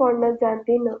लेख्न पढ्न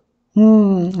जान्दिनँ।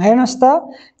 हेर्नुहोस् त,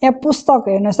 यहाँ पुस्तक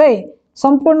हेर्नुहोस् है,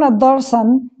 सम्पूर्ण दर्शन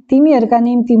तिमीहरूका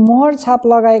निम्ति मोहर छाप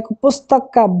लगाएको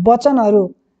पुस्तकका वचनहरू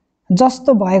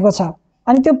जस्तो भएको छ।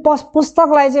 अनि त्यो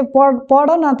पुस्तकलाई चाहिँ पढ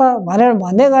न त भनेर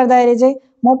भन्दै गर्दाखेरि चाहिँ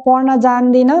म पढ्न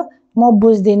जान्दिनँ, म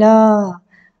बुझ्दिनँ।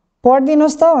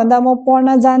 पढिदिनुहोस् त भन्दा म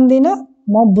पढ्न जान्दिनँ,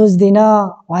 म बुझ्दिनँ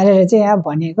भनेर चाहिँ यहाँ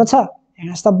भनिएको छ।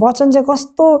 हेर्नुहोस् त, वचन चाहिँ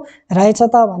कस्तो रहेछ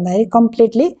त भन्दाखेरि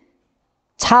कम्प्लिटली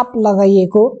छाप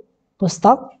लगाइएको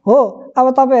पुस्तक हो। अब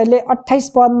तपाईँहरूले 28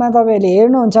 पदमा तपाईँहरूले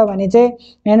हेर्नुहुन्छ भने चाहिँ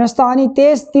हेर्नुहोस् त, अनि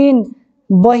त्यस दिन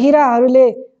बहिराहरूले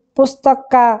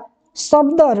पुस्तकका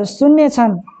शब्दहरू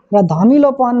सुन्नेछन् र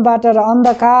धमिलोपनबाट र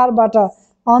अन्धकारबाट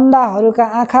अन्धाहरूका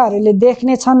आँखाहरूले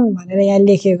देख्नेछन् भनेर यहाँ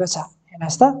लेखिएको छ।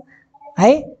 हेर्नुहोस् त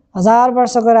है, 1000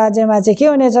 वर्षको राज्यमा चाहिँ के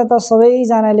हुनेछ त,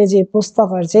 सबैजनाले चाहिँ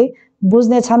पुस्तकहरू चाहिँ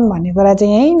बुझ्नेछन् भन्ने कुरा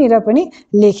चाहिँ यहीँनिर पनि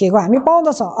लेखिएको हामी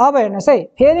पाउँदछौँ। अब हेर्नुहोस् है,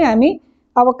 फेरि हामी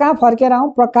अब कहाँ फर्केर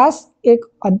आउँ, प्रकाश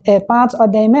 5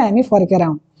 अध्यायमै हामी फर्केर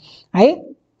आउँ है।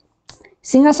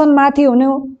 सिंहासन माथि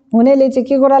हुनेले चाहिँ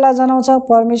के कुरालाई जनाउँछ,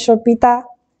 परमेश्वर पिता।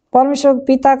 परमेश्वर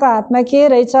पिताको हातमा के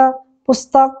रहेछ,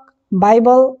 पुस्तक,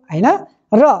 बाइबल होइन।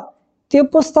 र त्यो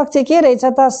पुस्तक चाहिँ के रहेछ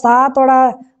त, 7वटा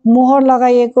मोहर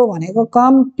लगाइएको भनेको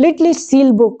कम्प्लिटली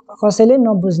सिल बुक, कसैले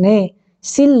नबुझ्ने,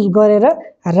 सिल गरेर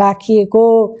राखिएको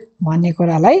भन्ने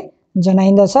कुरालाई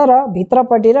जनाइन्दछ र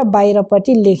भित्रपट्टि र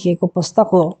बाहिरपट्टि लेखिएको पुस्तक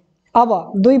हो। अब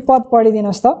 2 पद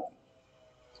पढिदिनुहोस् त।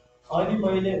 अनि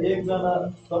मैले एकजना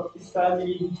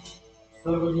शक्तिशाली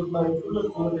स्वर्गदूतलाई ठुलो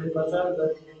स्वरले प्रचार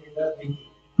गरिरहेका देखेँ,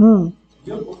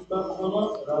 यो पुस्तक खोल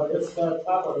र यसका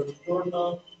छापहरू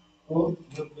तोड्नको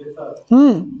योग्य छ।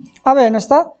 अब हेर्नुहोस्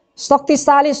त,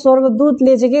 शक्तिशाली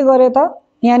स्वर्गदूतले चाहिँ के गर्यो त,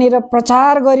 यहाँनिर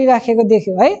प्रचार गरिराखेको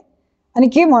देख्यो है। अनि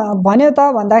के भन्यो त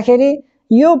भन्दाखेरि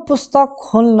यो पुस्तक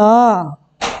खोल्न,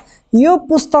 यो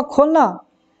पुस्तक खोल्न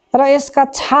र यसका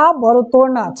छापहरू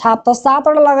तोड्न। छाप त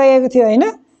 7वटा लगाइएको थियो होइन।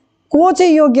 को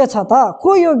चाहिँ योग्य छ त,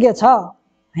 को योग्य छ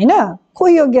होइन, को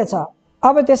योग्य छ।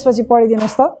 अब त्यसपछि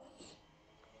पढिदिनुहोस् त।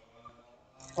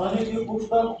 अनि यो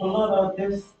पुस्तक खोल्न र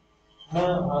त्यसमा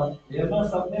हेर्न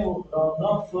सक्ने न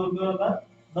स्वर्गमा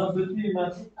न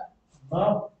पृथ्वीमाथि न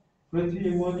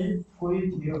पृथ्वीमुनि कोही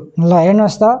थियो। ल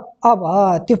हेर्नुहोस् त, अब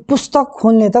त्यो पुस्तक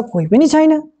खोल्ने त कोही पनि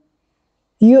छैन,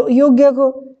 यो योग्यको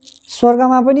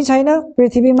स्वर्गमा पनि छैन,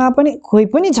 पृथ्वीमा पनि कोही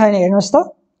पनि छैन। हेर्नुहोस् त,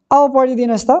 अब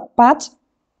पढिदिनुहोस् त 5।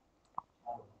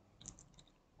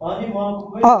 अनि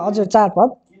हजुर 4 पद।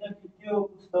 किनकि त्यो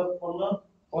पुस्तक खोल्न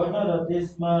पढ्न र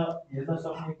त्यसमा हेर्न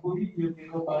सक्ने कोही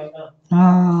योग्यको पाएन।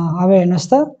 अब हेर्नुहोस्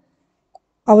त,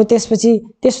 अब त्यसपछि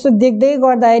त्यस्तो देख्दै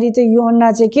गर्दाखेरि चाहिँ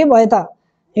यूहन्ना चाहिँ के भयो त,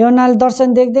 यूहन्नाले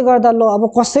दर्शन देख्दै गर्दा ल अब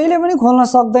कसैले पनि खोल्न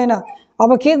सक्दैन,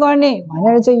 अब के गर्ने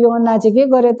भनेर चाहिँ यूहन्ना चाहिँ के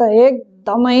गर्यो त,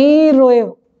 एकदमै रोयो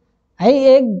है,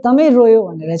 एकदमै रोयो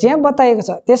भनेर चाहिँ यहाँ बताएको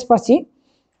छ। त्यसपछि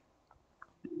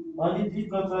अनि ती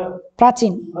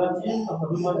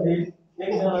प्राचीनहरूमध्ये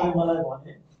एकजनाले मलाई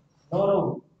भने, नरौ,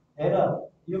 हेर,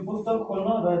 यो पुस्तक खोल्न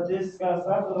र त्यसका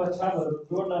 7वटा छापहरू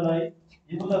तोड्नलाई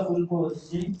यहुदा कुलको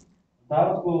सिंह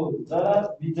दाउदको जरा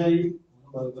विजयी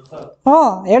भएको छ।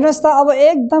 हेर्नुहोस् त, अब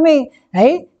एकदमै है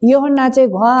यूहन्ना चाहिँ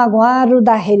घुवा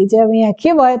रुँदाखेरि चाहिँ अब यहाँ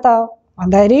के भयो त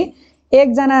भन्दाखेरि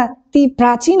एकजना ती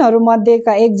प्राचीनहरू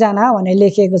मध्येका एकजना भनेर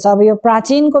लेखिएको छ। अब यो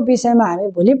प्राचीनको विषयमा हामी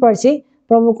भोलि पर्सि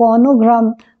प्रभुको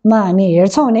अनुग्रहमा हामी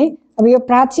हेर्छौँ नि। अब यो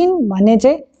प्राचीन भन्ने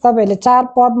चाहिँ तपाईँहरूले 4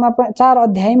 पदमा 4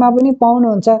 अध्यायमा पनि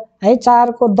पाउनुहुन्छ है।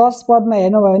 4 को 10 पदमा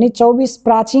हेर्नुभयो भने 24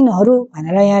 प्राचीनहरू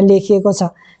भनेर यहाँ लेखिएको छ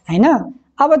होइन।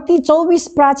 अब ती 24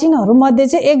 प्राचीनहरू मध्ये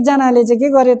चाहिँ एकजनाले चाहिँ के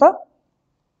गर्यो त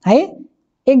है,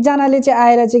 एकजनाले चाहिँ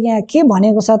आएर चाहिँ यहाँ के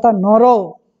भनेको छ त, नरौ,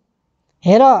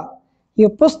 हेर, यो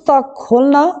पुस्तक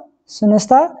खोल्न, सुन्नुहोस्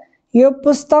त, यो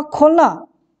पुस्तक खोल्न।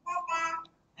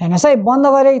 हेर्नुहोस् है, बन्द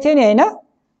गरेको थियो नि होइन।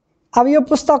 अब यो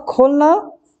पुस्तक खोल्न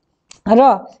र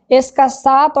यसका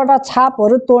 7वटा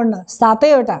छापहरू तोड्न।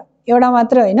 7वटा, एउटा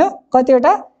मात्र होइन,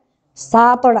 कतिवटा,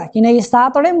 7वटा, किनकि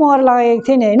 7वटै मोहर लगाएको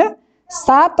थियो नि होइन।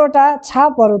 7वटा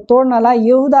छापहरू तोड्नलाई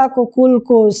यहुदाको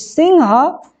कुलको सिंह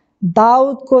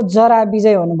दाउदको जरा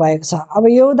विजय हुनुभएको छ। अब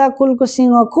यहुदा कुलको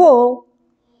सिंह को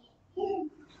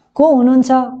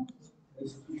हुनुहुन्छ,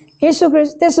 येशू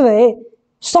ख्रीष्ट। त्यसो भए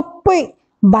सबै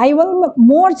बाइबलमा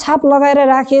मोहर छाप लगाएर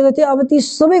राखिएको थियो। अब ती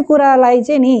सबै कुरालाई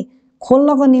चाहिँ नि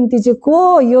खोल्नको निम्ति चाहिँ को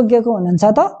योग्यको हुनुहुन्छ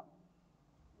त,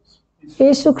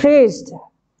 येशू ख्रीष्ट,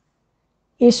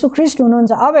 येशू ख्रीष्ट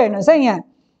हुनुहुन्छ। अब हेर्नुहोस् है यहाँ,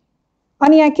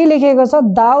 अनि यहाँ के लेखेको छ,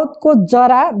 दाउदको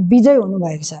जरा विजय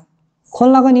हुनुभएको छ।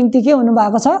 खोल्नको निम्ति के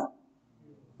हुनुभएको छ,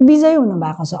 विजय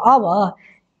हुनुभएको छ। अब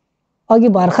अघि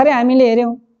भर्खरै हामीले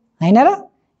हेऱ्यौँ होइन र,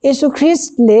 येशू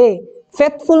ख्रीष्टले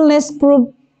फेथफुलनेस प्रुभ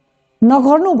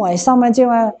नगर्नु भएसम्म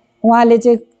चाहिँ उहाँले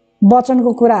चाहिँ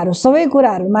वचनको कुराहरू सबै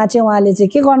कुराहरूमा चाहिँ उहाँले चाहिँ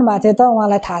के गर्नुभएको थियो त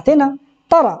उहाँलाई थाहा थिएन।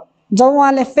 तर जब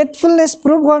उहाँले फेथफुलनेस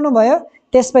प्रुभ गर्नुभयो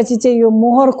त्यसपछि चाहिँ यो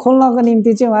मोहर खोल्नको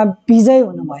निम्ति चाहिँ उहाँ विजय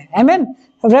हुनुभयो। आमेन।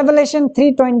 रेभेलेसन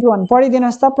 3:21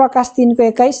 पढिदिनुहोस् त। प्रकाश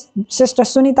 3:21 सिस्टर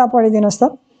सुनिता पढिदिनुहोस् त।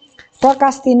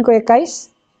 प्रकाश 3:21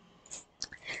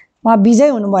 उहाँ विजय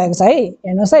हुनुभएको छ है।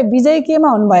 हेर्नुहोस् है विजय केमा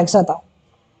हुनुभएको छ त।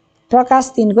 प्रकाश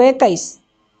 3:21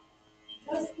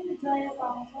 जसले जय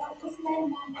पाउँछ उसलाई म मेरो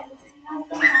सिंहासनमाथि मौसमको बस्न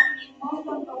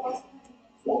जसरी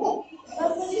मैले पनि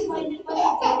जय पाएँ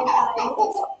र मेरा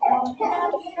पितासँग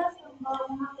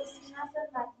उहाँको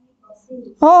सिंहासनमाथि बसेँ।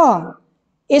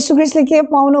 येशू ख्रीष्टले के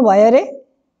पाउनु भयो रे?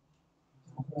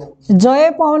 जय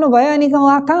पाउनु भयो। अनि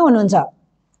उहाँ कहाँ हुनुहुन्छ?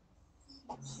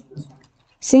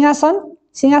 सिंहासन।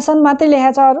 सिंहासन मात्रै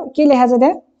लेखेको छ, अरू के लेखेको छ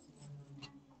त्यहाँ?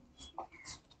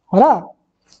 हो र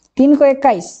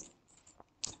 3:21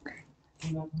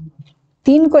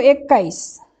 3:21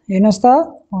 हेर्नुहोस् त।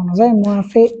 भन्नुहोस् है म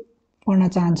आफै पढ्न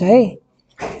चाहन्छु है।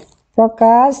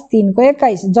 प्रकाश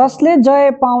 3:21 जसले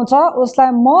जय पाउँछ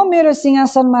उसलाई म मेरो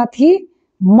सिंहासनमाथि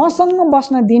मसँग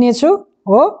बस्न दिनेछु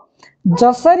हो,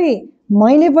 जसरी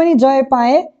मैले पनि जय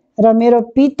पाएँ र मेरो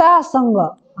पितासँग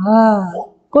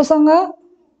कोसँग?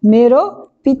 मेरो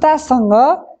पितासँग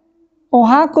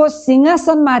उहाँको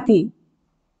सिंहासनमाथि।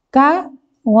 कहाँ?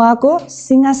 उहाँको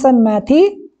सिंहासनमाथि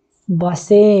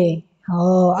बसे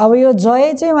हो। अब यो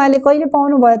जय चाहिँ उहाँले कहिले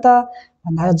पाउनु भयो त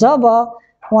भन्दा जब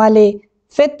उहाँले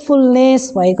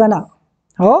फेथफुलनेस भइकन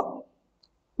हो,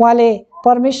 उहाँले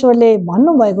परमेश्वरले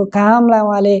भन्नुभएको कामलाई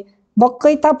उहाँले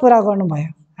बक्कैता पुरा गर्नुभयो।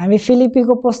 हामी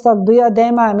फिलिपीको पुस्तक 2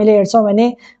 अध्यायमा हामीले हेर्छौँ भने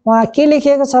उहाँ के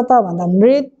लेखिएको छ त भन्दा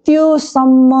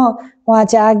मृत्युसम्म उहाँ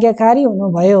चाहिँ आज्ञाकारी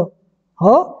हुनुभयो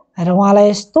हो, र उहाँलाई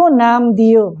यस्तो नाम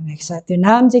दियो भनेको छ। त्यो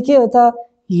नाम चाहिँ के हो त?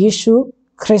 येशू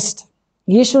ख्रीष्ट।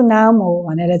 येशू नाम हो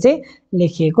भनेर चाहिँ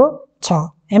लेखिएको छ।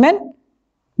 आमेन।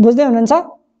 बुझ्दै हुनुहुन्छ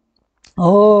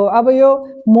हो। अब यो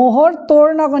मोहर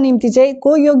तोड्नको निम्ति चाहिँ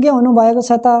को योग्य हुनुभएको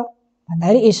छ त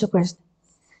भन्दाखेरि येशू ख्रीष्ट।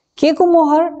 के को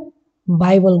मोहर?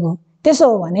 बाइबलको। त्यसो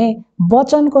हो भने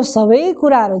वचनको सबै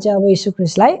कुराहरू चाहिँ अब येशू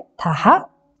ख्रीष्टलाई थाहा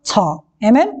छ।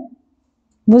 आमेन।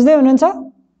 बुझ्दै हुनुहुन्छ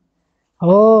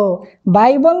हो।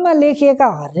 बाइबलमा लेखिएका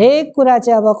हरेक कुरा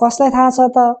चाहिँ अब कसलाई थाहा छ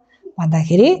त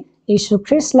भन्दाखेरि येशू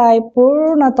ख्रीष्टलाई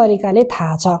पूर्ण तरिकाले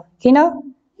थाहा छ। किन?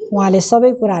 उहाँले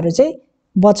सबै कुराहरू चाहिँ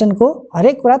वचनको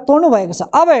हरेक कुरा तोड्नु भएको छ।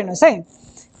 अब हेर्नुहोस् है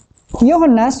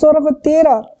यूहन्ना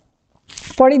 16:13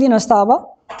 पढिदिनुहोस् त। अब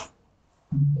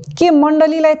के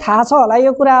मण्डलीलाई थाहा छ होला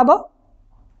यो कुरा? अब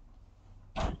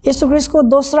येशू ख्रीष्टको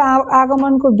दोस्रो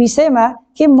आगमनको विषयमा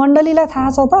के मण्डलीलाई थाहा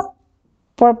छ त?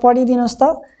 पढिदिनुहोस् त।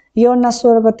 यूहन्ना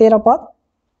 16:13 पद।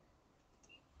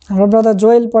 हाम्रो ब्रदर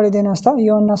जोएल पढिदिनुहोस् त।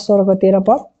 यूहन्ना 16:13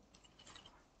 पद।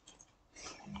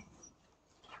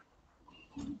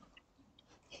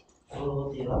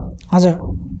 हजुर।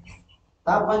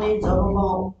 तापनि जब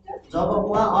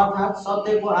उहाँ अर्थात्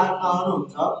सत्यको आत्मा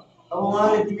आउनुहुन्छ तब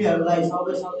उहाँले तिमीहरूलाई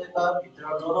सबै सत्यता भित्र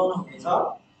डोराउनुहुनेछ,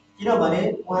 किनभने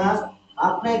उहाँ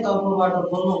आफ्नै तर्फबाट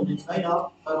बोल्नुहुने छैन,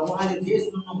 तर उहाँले जे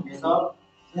सुन्नुहुनेछ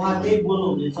उहाँ त्यही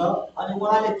बोल्नुहुनेछ, अनि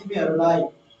उहाँले तिमीहरूलाई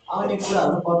आउने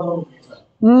कुराहरू बताउनुहुनेछ।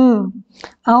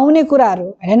 आउने कुराहरू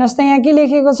हेर्नुहोस् त यहाँ के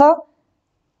लेखेको छ?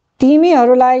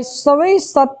 तिमीहरूलाई सबै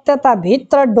सत्यता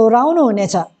भित्र डोराउनु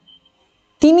हुनेछ।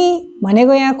 तिमी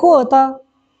भनेको यहाँ को हो त?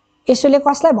 यसोले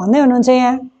कसलाई भन्दै हुनुहुन्छ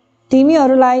यहाँ?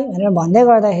 तिमीहरूलाई भनेर भन्दै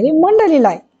गर्दाखेरि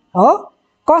मण्डलीलाई हो।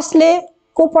 कसले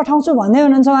को पठाउँछु भन्दै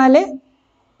हुनुहुन्छ? उहाँले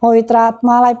पवित्र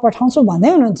आत्मालाई पठाउँछु भन्दै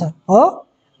हुनुहुन्छ हो।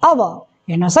 अब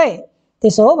हेर्नुहोस् है,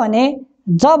 त्यसो हो भने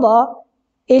जब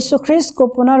येशू ख्रीष्टको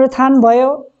पुनरुत्थान भयो,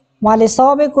 उहाँले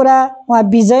सबै कुरा उहाँ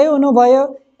विजय हुनुभयो,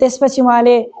 त्यसपछि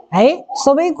उहाँले है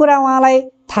सबै कुरा उहाँलाई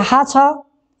थाहा छ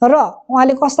र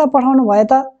उहाँले कसलाई पठाउनु भयो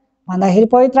त भन्दाखेरि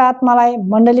पवित्र आत्मालाई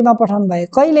मण्डलीमा पठाउनु भयो।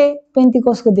 कहिले?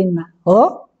 पेन्तिकोसको दिनमा हो।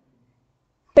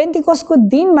 पेन्तिकोसको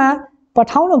दिनमा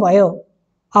पठाउनु भयो।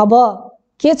 अब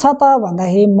के छ त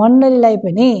भन्दाखेरि मण्डलीलाई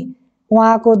पनि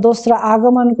उहाँको दोस्रो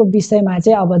आगमनको विषयमा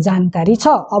चाहिँ अब जानकारी छ,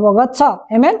 अवगत छ।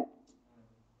 आमेन।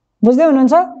 बुझ्दै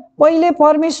हुनुहुन्छ? पहिले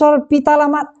परमेश्वर पितालाई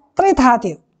मात्रै थाहा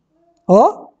थियो हो,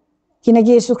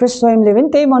 किनकि येशू ख्रीष्ट स्वयंले पनि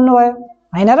त्यही भन्नुभयो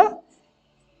हैन र?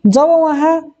 जब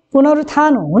उहाँ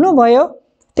पुनरुत्थान हुनुभयो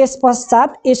त्यस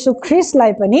पश्चात येशू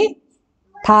ख्रीष्टलाई पनि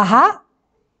थाहा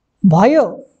भयो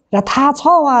र थाहा छ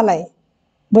उहाँलाई।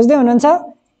 बुझ्दै हुनुहुन्छ?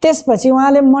 त्यसपछि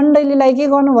उहाँले मण्डलीलाई के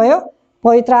गर्नुभयो?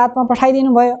 पवित्र आत्मा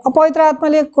पठाइदिनु भयो। अब पवित्र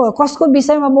आत्माले कसको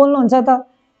विषयमा बोल्नुहुन्छ त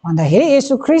भन्दाखेरि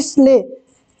येशू ख्रीष्टले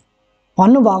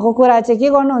भन्नुभएको कुरा चाहिँ के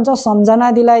गर्नुहुन्छ? सम्झना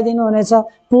दिलाइदिनु हुनेछ,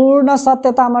 पूर्ण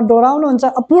सत्यतामा डोराउनुहुन्छ।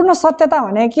 पूर्ण सत्यता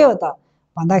भने के हो त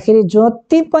भन्दाखेरि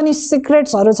जति पनि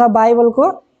सिक्रेट्सहरू छ बाइबलको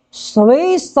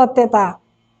सबै सत्यता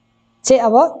चाहिँ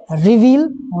अब रिभिल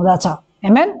हुँदछ।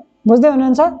 आमेन, बुझ्दै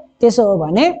हुनुहुन्छ? त्यसो हो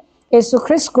भने येशू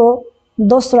ख्रीष्टको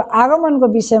दोस्रो आगमनको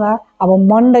विषयमा अब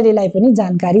मण्डलीलाई पनि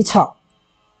जानकारी छ।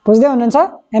 बुझ्दै हुनुहुन्छ?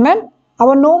 आमेन। अब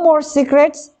नो मोर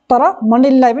सिक्रेट्स, तर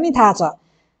मण्डलीलाई पनि थाहा छ।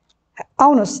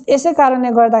 आउनुहोस्, यसै कारणले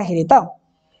गर्दाखेरि त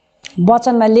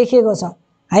वचनमा लेखिएको छ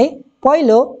है।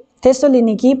 पहिलो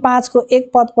थेसलोनिकी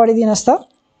 5:1 पढिदिनुहोस् त।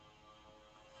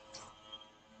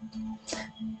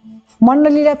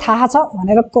 मण्डलीलाई थाहा छ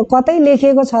भनेर कतै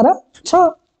लेखिएको छ र? छ,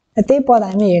 त्यही पद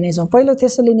हामी हेर्नेछौँ। पहिलो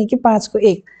थेसलोनिकी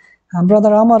 5:1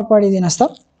 ब्रदर अमर पढिदिनुहोस् त।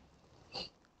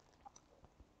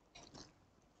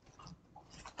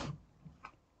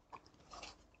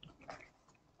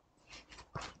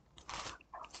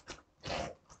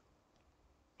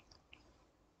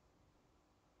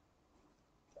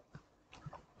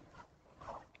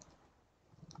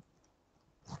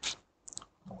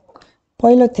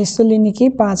 पहिलो थेसलोनिकी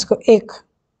 5:1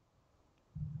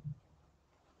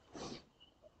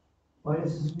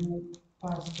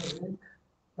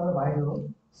 तर भाइहरू,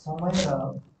 समय र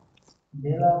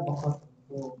बेला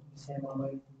बखतको विषयमा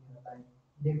मैले तिमीहरूलाई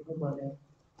लेख्नुपर्ने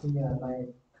तिमीहरूलाई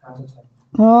खाँचो छैन।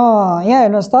 यहाँ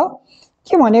हेर्नुहोस् त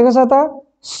के भनेको छ त?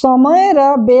 समय र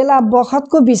बेला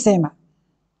बखतको विषयमा,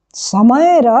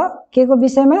 समय र के को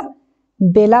विषयमा?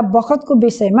 बेला बखतको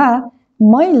विषयमा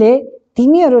मैले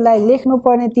तिमीहरूलाई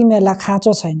लेख्नुपर्ने तिमीहरूलाई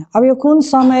खाँचो छैन। अब यो कुन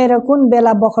समय र कुन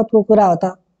बेला बखतको कुरा हो त?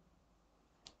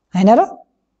 हैन र?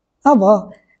 अब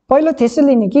पहिलो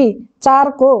थेसलोनिकी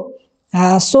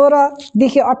 4:16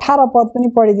 - 18 पनि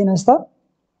पढिदिनुहोस् त।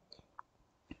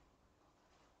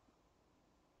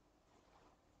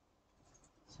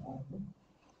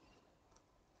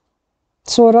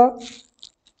 16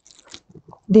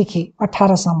 -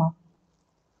 18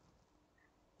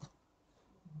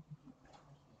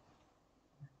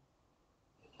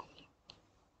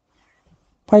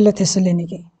 पहिलो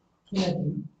थेसलोनिकी।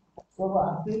 किनकि तब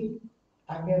आफै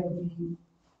आज्ञावली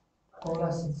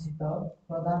कौलासित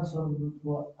प्रधान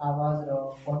स्वर्गदूतको आवाज र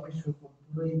परमेश्वरको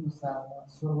दुवैको साथमा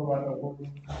स्वर्गबाट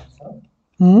बोलिन्छ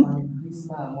अनि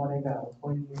क्रिसमा मरेकाहरू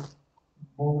पहिले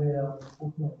बौरेर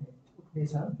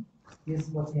उठ्नेछन्।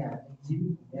 त्यसपछि हामी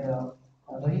जीवित हुनेर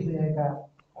रहिरहेका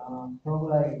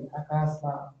प्रभुलाई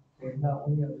आकाशमा भेट्न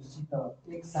उनीहरूसित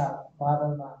एकसाथ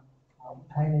बादलमा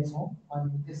उठाइनेछौँ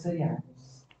अनि त्यसरी हामी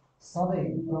सधैँ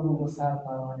प्रभुको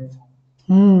साथमा रहनेछौँ।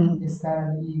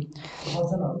 यसकारण यी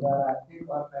वचनहरूद्वारा एक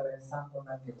अर्कालाई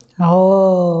सान्त्वना दिएको हो।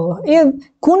 यो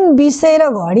कुन विषय र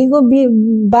घडीको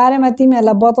बारेमा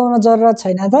तिमीहरूलाई बताउन जरुरत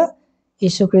छैन त?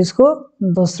 येशू ख्रीष्टको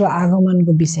दोस्रो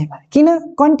आगमनको विषयमा। किन?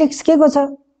 कन्टेक्स्ट के को छ?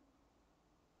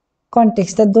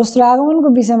 कन्टेक्स्ट त दोस्रो आगमनको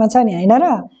विषयमा छ नि, हैन र?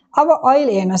 अब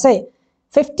अहिले हेर्नुहोस् है,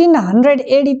 1500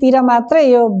 AD तिर मात्रै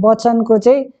यो वचनको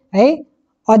चाहिँ है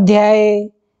अध्याय,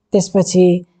 त्यसपछि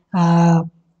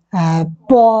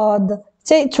पद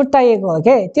चाहिँ छुट्याइएको हो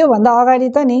के। त्योभन्दा अगाडि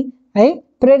त नि है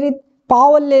प्रेरित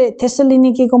पावलले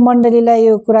थेसलोनिकीको मण्डलीलाई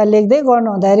यो कुरा लेख्दै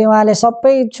गर्नु हुँदाखेरि उहाँले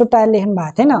सबै छुट्याएर लेख्नु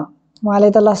भएको थिएन। उहाँले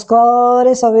त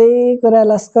लस्करै सबै कुरा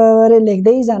लस्करै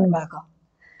लेख्दै जानुभएको।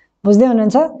 बुझ्दै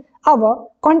हुनुहुन्छ? अब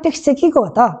कन्टेक्स्ट चाहिँ के को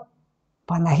हो त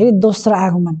भन्दाखेरि दोस्रो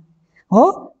आगमन हो।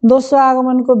 दोस्रो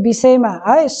आगमनको विषयमा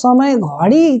है, समय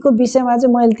घडीको विषयमा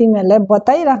चाहिँ मैले तिमीहरूलाई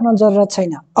बताइराख्न जरुरत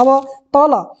छैन। अब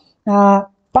तल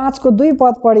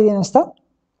 5:2 पढिदिनुहोस् त।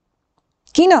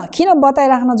 किन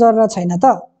बताइराख्न जरुरत छैन त?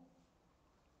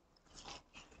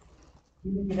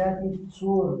 किनकि राति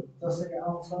चोर जसरी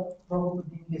आउँछ प्रभुको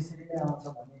दिन त्यसरी नै आउँछ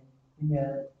भने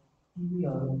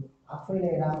तिमीहरू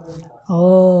आफैलाई राम्ररी थाहा छ। हो,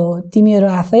 तिमीहरू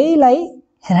आफैलाई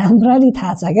राम्ररी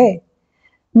थाहा छ के।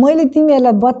 मैले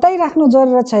तिमीहरूलाई बताइराख्नु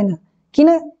जरुरत छैन। किन?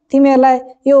 तिमीहरूलाई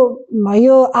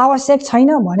यो आवश्यक छैन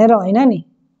भनेर होइन नि,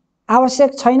 आवश्यक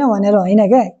छैन भनेर होइन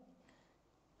क्या।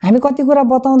 हामी कति कुरा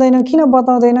बताउँदैनौँ। किन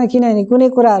बताउँदैनौँ? किनभने कुनै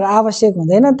कुराहरू आवश्यक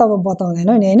हुँदैन तब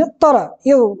बताउँदैनौँ नि, होइन? तर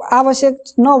यो आवश्यक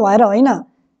नभएर होइन,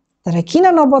 तर किन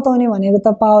नबताउने भनेको त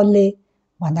पावलले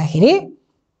भन्दाखेरि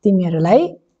तिमीहरूलाई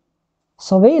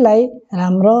सबैलाई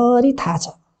राम्ररी थाहा छ,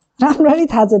 राम्ररी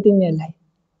थाहा छ तिमीहरूलाई।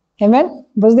 आमेन,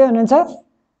 बुझ्दै हुनुहुन्छ?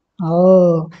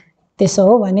 हो, त्यसो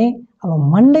हो भने अब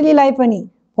मण्डलीलाई पनि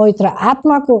पवित्र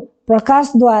आत्माको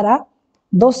प्रकाशद्वारा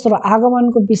दोस्रो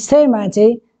आगमनको विषयमा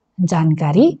चाहिँ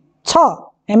जानकारी छ।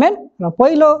 आमेन। र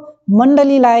पहिलो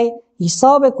मण्डलीलाई यी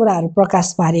सबै कुराहरू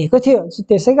प्रकाश पारिएको थियो।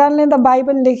 त्यसै कारणले त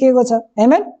बाइबल लेखिएको छ।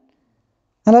 आमेन,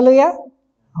 हालेलुया।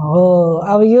 हो,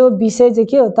 अब यो विषय चाहिँ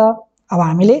के हो त? अब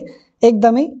हामीले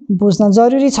एकदमै बुझ्न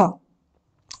जरुरी छ।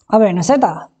 अब हेर्नुहोस् है त,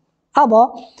 अब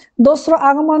दोस्रो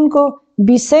आगमनको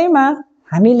विषयमा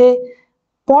हामीले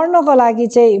पढ्नको लागि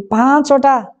चाहिँ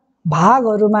 5वटा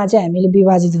भागहरूमा चाहिँ हामीले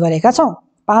विभाजित गरेका छौँ,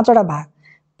 5वटा भाग।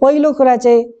 पहिलो कुरा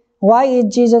चाहिँ why is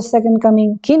Jesus second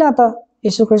coming, किन त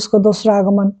येशू ख्रीष्टको दोस्रो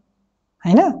आगमन,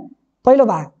 हैन? पहिलो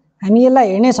भाग हामी यसलाई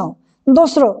हेर्नेछौँ।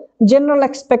 दोस्रो जेनरल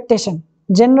एक्सपेक्टेसन।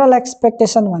 जेनरल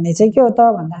एक्सपेक्टेसन भन्ने चाहिँ के हो त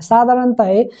भन्दा साधारणतः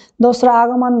दोस्रो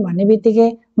आगमन भन्ने बित्तिकै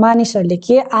मानिसहरूले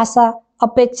के आशा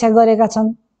अपेक्षा गरेका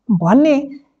छन् भन्ने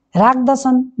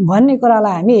राख्दछन् भन्ने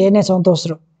कुरालाई हामी हेर्नेछौँ।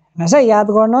 दोस्रो हेर्नुहोस् है, याद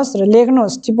गर्नुहोस् र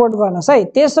लेख्नुहोस्, टिपोट गर्नुहोस् है।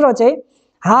 तेस्रो चाहिँ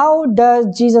हाउ डज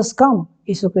जिजस कम,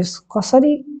 यीशु ख्रीष्ट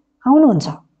कसरी आउनुहुन्छ,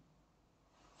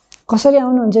 कसरी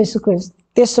आउनुहुन्छ यीशु ख्रीष्ट।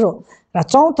 तेस्रो र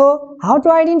चौथो हाउ टु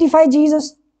आइडेन्टिफाई जिजस,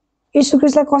 यीशु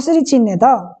ख्रीष्टलाई कसरी चिन्ने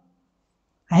त,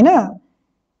 हैन?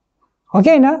 हो कि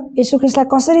हैन? यीशु ख्रीष्टलाई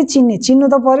कसरी चिन्ने, चिन्नु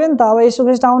त पर्यो नि त। अब यीशु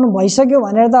ख्रीष्ट आउनु भइसक्यो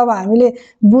भनेर त अब हामीले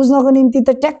बुझ्नको निम्ति त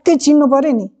ट्याक्कै चिन्नु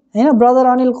पर्यो नि, हैन? ब्रदर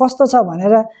अनिल कस्तो छ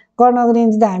भनेर गर्नको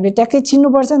निम्ति त हामीले ट्याक्कै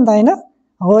चिन्नुपर्छ नि त, हैन?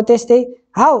 हो त्यस्तै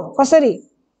हाउ, कसरी,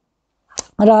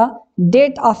 र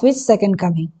date of his second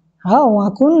coming, उहाँ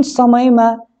कुन समयमा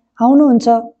आउनुहुन्छ,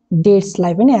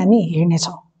 डेट्सलाई पनि हामी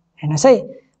हेर्नेछौँ। हेर्नुहोस् है,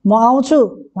 म आउँछु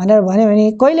भनेर भन्यो भने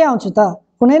कहिले आउँछु त,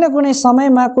 कुनै न कुनै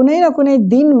समयमा, कुनै न कुनै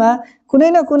दिनमा, कुनै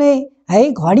न कुनै है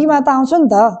घडीमा त आउँछु नि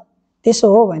त। त्यसो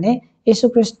हो भने येशू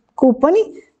ख्रीष्टको पनि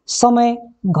समय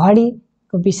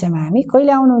घडीको विषयमा हामी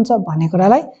कहिले आउनुहुन्छ भन्ने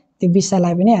कुरालाई, त्यो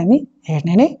विषयलाई पनि हामी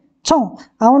हेर्ने नै छौँ।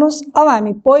 आउनुहोस् अब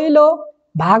हामी पहिलो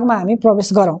भागमा हामी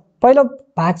प्रवेश गरौँ। पहिलो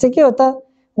भाग चाहिँ के हो त,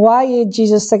 why is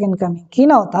Jesus second coming,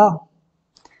 किन हो त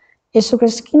येशू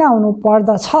ख्रीष्ट किन आउनु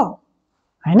पर्दछ,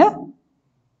 हैन?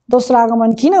 दोस्रो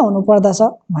आगमन किन हुनु पर्दछ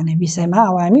भन्ने विषयमा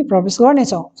अब हामी प्रवेश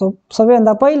गर्नेछौँ।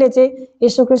 सबैभन्दा पहिले चाहिँ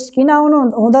येशू ख्रीष्ट किन आउनु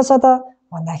हुँदछ त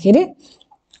भन्दाखेरि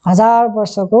 1000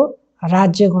 वर्षको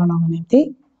राज्य गर्नको निम्ति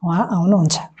उहाँ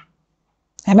आउनुहुन्छ।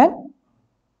 आमेन?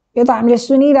 यो त हामीले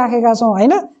सुनिराखेका छौँ,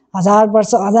 हैन?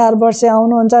 1000 वर्ष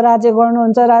आउनुहुन्छ, राज्य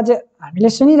गर्नुहुन्छ, राज्य हामीले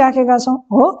सुनिराखेका छौँ।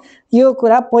 हो, यो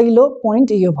कुरा पहिलो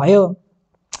पोइन्ट यो भयो।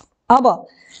 अब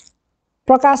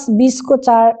प्रकाश 20को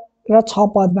 4 र 6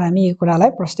 पदमा हामी यो कुरालाई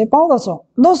प्रष्टै पाउँदछौँ।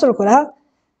 दोस्रो कुरा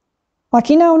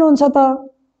किन आउनुहुन्छ त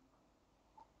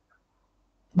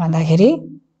भन्दाखेरि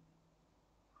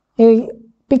यो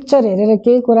पिक्चर हेरेर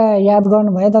केही कुरा याद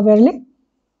गर्नुभयो तपाईहरुले?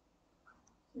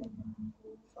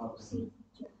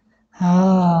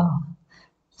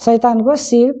 शैतानको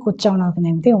शिर कुच्चाउनको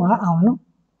निम्ति उहाँ आउनु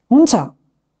हुन्छ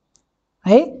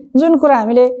है। जुन कुरा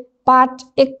हामीले पाठ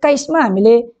 21 मा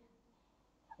हामीले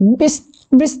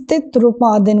विस्तृत रूपमा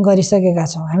अध्ययन गरिसकेका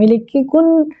छौँ। हामीले के कुन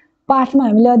पाठमा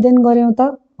हामीले अध्ययन गर्यौं त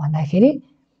भन्दाखेरि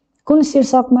कुन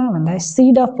शीर्षकमा भन्दा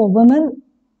seed of a woman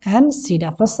and seed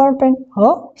of a serpent हो,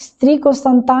 स्त्रीको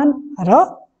सन्तान र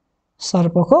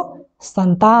सर्पको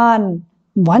सन्तान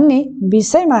भन्ने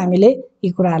विषयमा हामीले यी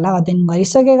कुरालाई अध्ययन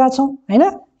गरिसकेका छौँ, हैन?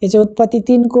 यो चाहिँ उत्पत्ति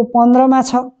 3 को 15 मा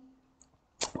छ।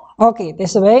 ओके,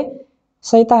 त्यसो भए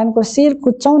शैतानको शिर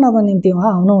कुच्चाउनको निम्ति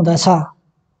उहाँ आउनु हुँदछ।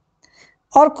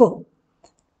 अर्को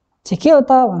चाहिँ के हो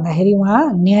त भन्दाखेरि उहाँ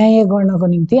न्याय गर्नको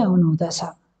निम्ति आउनु हुँदछ।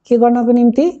 के गर्नको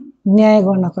निम्ति? न्याय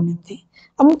गर्नको निम्ति।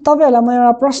 अब तपाईहरुलाई म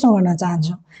एउटा प्रश्न गर्न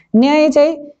चाहन्छु, न्याय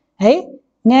चाहिँ है,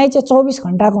 न्याय चाहिँ 24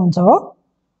 घण्टाको हुन्छ हो?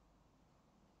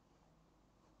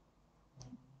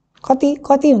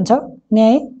 कति हुन्छ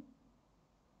न्याय?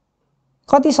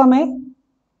 कति समय?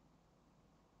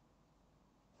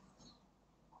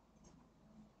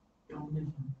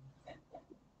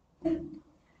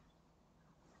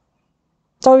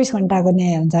 चौबीस घण्टाको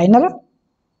न्याय हुन्छ, हैन र?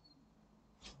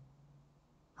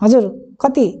 हजुर,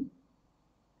 कति?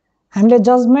 हामीले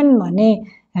जजमेन्ट भन्ने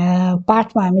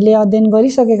पाठमा हामीले अध्ययन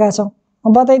गरिसकेका छौँ।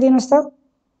 बताइदिनुस् त।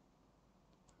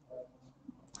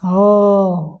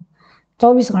 हो,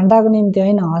 24 घण्टाको निम्ति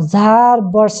होइन, 1000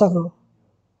 वर्षको,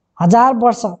 1000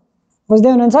 वर्ष। बुझ्दै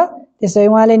हुनुहुन्छ? त्यसै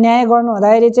उहाँले न्याय गर्नु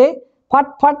हुँदाखेरि चाहिँ फट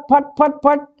फट फट फट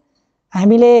फट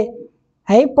हामीले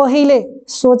है पहिले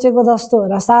सोचेको जस्तो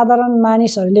र साधारण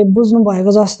मानिसहरूले बुझ्नु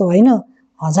भएको जस्तो होइन,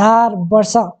 1000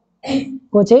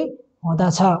 वर्षको चाहिँ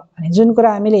हुँदछ। अनि जुन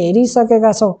कुरा हामीले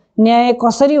हेरिसकेका छौँ, न्याय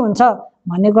कसरी हुन्छ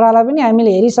भन्ने कुरालाई पनि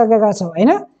हामीले हेरिसकेका छौँ,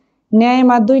 हैन?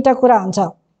 न्यायमा दुईटा कुरा हुन्छ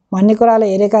भन्ने कुराले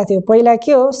हेरेका थियौँ। पहिला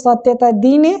के हो? सत्यता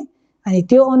दिने, अनि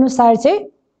त्यो अनुसार चाहिँ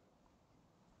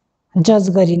जज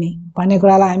गरिने भन्ने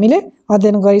कुरालाई हामीले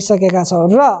अध्ययन गरिसकेका छौँ।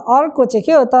 र अर्को चाहिँ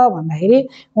के हो त भन्दाखेरि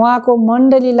उहाँको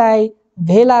मण्डलीलाई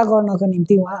भेला गर्नको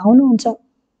निम्ति उहाँ आउनुहुन्छ।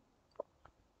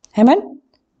 आमेन?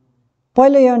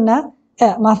 पहिलो यूहन्ना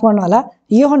माफ गर्नु होला,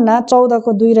 यूहन्ना 14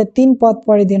 को 2 र 3 पद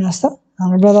पढिदिनुहोस् त।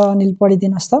 हाम्रो ब्रदर अनिल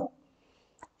पढिदिनुहोस् त।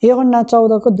 यूहन्ना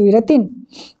 14 को 2 र 3।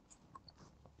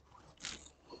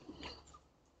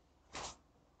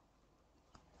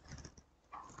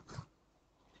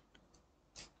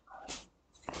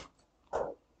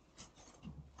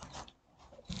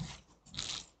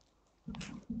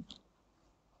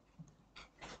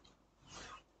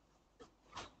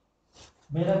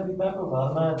 मेरा पिताको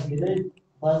घरमा धेरै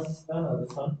वासस्थानहरू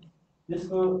छन्,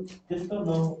 त्यस्तो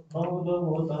नहुँदो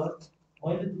हो त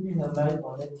मैले तिमीहरूलाई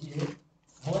भने थिएँ,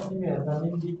 म तिमीहरूका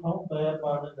निम्ति ठाउँ तयार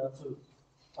पार्न जान्छु।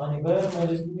 अनि गएर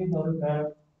मैले तिमीहरूका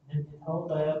निम्ति ठाउँ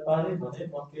तयार पारेँ भने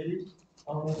म फेरि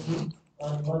आउनेछु,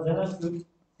 अनि म जहाँ छु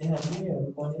त्यहाँ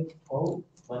तिमीहरू पनि हौ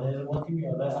भनेर म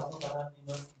तिमीहरूलाई आफ्नो कहाँ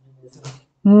लिनेछु।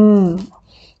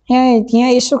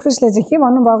 यहाँ यीशु ख्रीष्टले चाहिँ के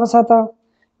भन्नुभएको छ त?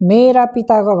 मेरा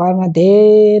पिताको घरमा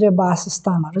धेरै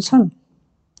वासस्थानहरू छन्,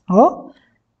 हो,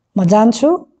 म जान्छु,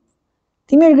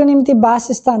 तिमीहरूको निम्ति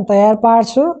वासस्थान तयार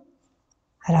पार्छु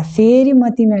र फेरि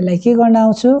म तिमीहरूलाई के गर्न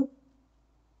आउँछु?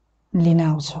 लिन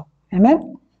आउँछु। आमेन।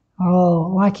 हो,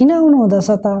 उहाँ किन आउनु हुँदछ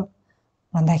त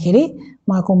भन्दाखेरि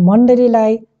उहाँको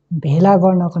मण्डलीलाई भेला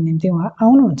गर्नको निम्ति उहाँ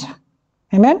आउनुहुन्छ।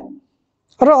 आमेन।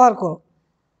 र अर्को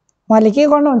उहाँले के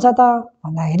गर्नुहुन्छ त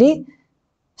भन्दाखेरि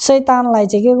शैतानलाई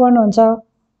चाहिँ के गर्नुहुन्छ?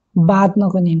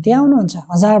 बाँध्नको निम्ति आउनुहुन्छ,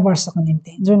 1000 वर्षको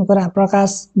निम्ति, जुन कुरा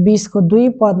प्रकाश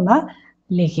 20:2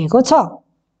 लेखिएको छ।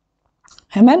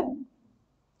 आमेन।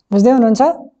 बुझ्दै हुनुहुन्छ?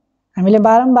 हामीले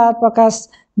बारम्बार प्रकाश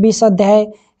 20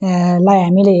 अध्यायलाई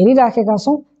हामीले हेरिराखेका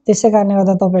छौँ, त्यसै कारणले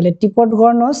गर्दा तपाईँले टिपोट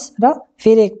गर्नुहोस् र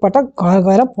फेरि एकपटक घर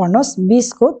गएर पढ्नुहोस्।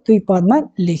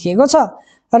 20:2 लेखिएको छ।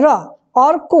 र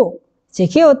अर्को चाहिँ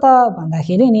के हो त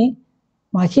भन्दाखेरि नि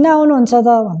उहाँ किन आउनुहुन्छ त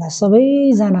भन्दा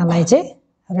सबैजनालाई चाहिँ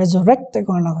रेजरेक्ट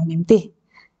गर्नको निम्ति,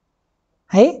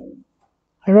 है,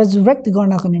 रेजरेक्ट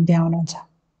गर्नको निम्ति आउनुहुन्छ।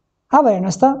 अब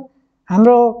हेर्नुहोस् त,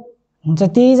 हाम्रो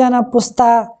जतिजना पुस्ता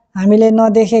हामीले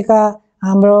नदेखेका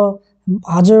हाम्रो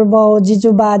हजुरबाउ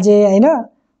जिजु बाजे होइन,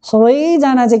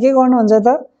 सबैजना चाहिँ के गर्नुहुन्छ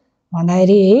त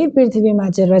भन्दाखेरि यही पृथ्वीमा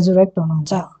चाहिँ रेजरेक्ट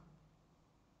हुनुहुन्छ।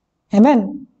 आमेन।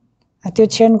 त्यो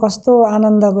क्षण कस्तो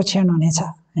आनन्दको क्षण हुनेछ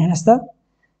हेर्नुहोस् त।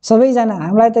 सबैजना,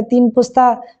 हामीलाई त 3 पुस्ता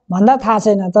भन्दा थाहा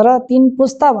छैन, तर 3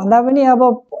 पुस्ता भन्दा पनि अब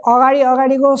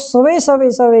अगाडिको सबै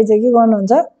चाहिँ के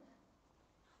गर्नुहुन्छ?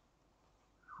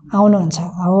 आउनुहुन्छ।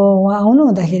 अब उहाँ आउनु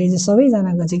हुँदाखेरि चाहिँ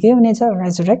सबैजनाको चाहिँ के हुनेछ?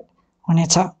 रेजरेक्ट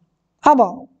हुनेछ। अब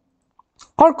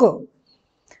अर्को,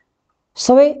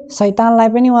 सबै शैतानलाई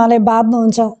पनि उहाँले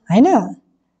बाँध्नुहुन्छ होइन,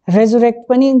 रेजरेक्ट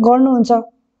पनि गर्नुहुन्छ।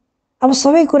 अब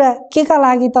सबै कुरा के का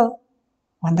लागि त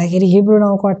भन्दाखेरि हिब्रू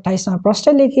 9:28 प्रष्ट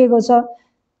लेखिएको छ,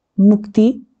 मुक्ति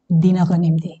दिनको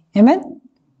निम्ति। आमेन।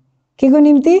 के को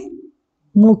निम्ति?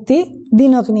 मुक्ति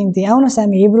दिनको निम्ति। आउनुहोस्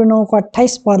हामी हिब्रू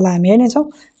 9:28 हामी हेर्नेछौँ।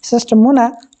 सिस्टर मुना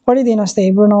पढिदिनुहोस् त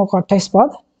हिब्रू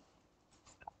 9:28।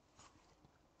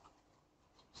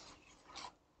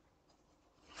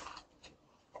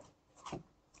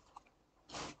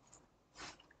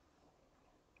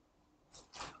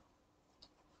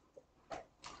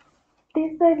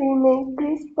 त्यसरी नै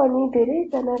क्रिस्ट पनि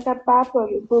धेरैजनाका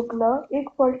पापहरू बोक्न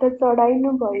एकपल्ट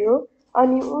चढाइनुभयो,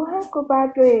 अनि उहाँको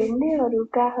बाटो हेर्नेहरू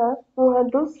कहाँ उहाँ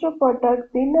दोस्रो पटक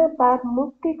बिना पाप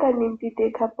मुक्तिका निम्ति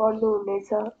देखा पर्नुहुनेछ।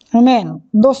 आमेन।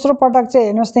 दोस्रो पटक चाहिँ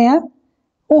हेर्नुहोस् त, यहाँ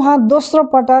उहाँ दोस्रो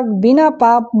पटक बिना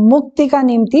पाप मुक्तिका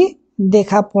निम्ति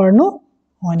देखा पर्नु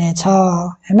हुनेछ।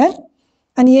 आमेन।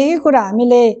 अनि यही कुरा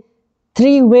हामीले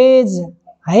 3 वेज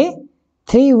है,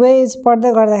 3 वेज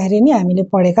पढ्दै गर्दाखेरि नि हामीले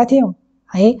पढेका थियौँ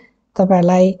है।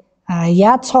 तपाईहरुलाई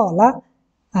याद छ होला,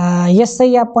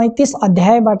 यशाया 35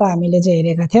 अध्यायबाट हामीले चाहिँ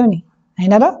हेरेका थियौँ नि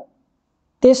हैन र?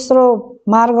 तेस्रो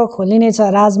मार्ग खोलिनेछ,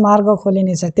 राजमार्ग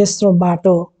खोलिनेछ, तेस्रो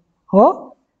बाटो हो,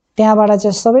 त्यहाँबाट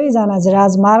चाहिँ सबैजना चाहिँ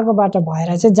राजमार्गबाट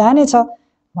भएर चाहिँ जानेछ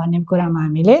भन्ने कुरामा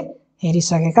हामीले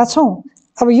हेरिसकेका छौँ।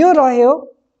 अब यो रह्यो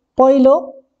पहिलो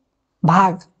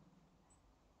भाग,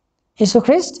 यीशु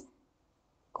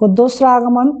ख्रीष्टको दोस्रो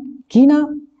आगमन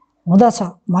किन हुँदछ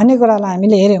भन्ने कुरालाई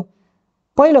हामीले हेर्यौँ,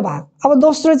 पहिलो भाग। अब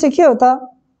दोस्रो चाहिँ के हो त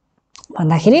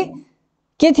भन्दाखेरि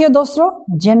के थियो दोस्रो?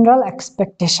 जेनरल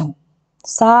एक्सपेक्टेसन,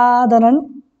 साधारण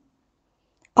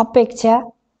अपेक्षा,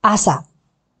 आशा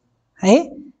है।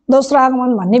 दोस्रो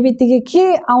आगमन भन्ने बित्तिकै के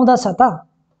आउँदछ त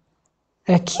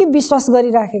र के विश्वास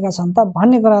गरिराखेका छन् त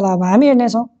भन्ने कुरालाई अब हामी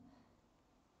हेर्नेछौँ।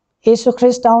 यीशु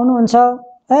ख्रीष्ट आउनुहुन्छ,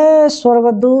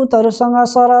 स्वर्गदूतहरूसँग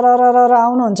सरररर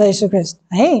आउनुहुन्छ यीशु ख्रीष्ट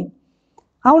है,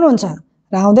 आउनुहुन्छ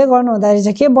र आउँदै गर्नु हुँदाखेरि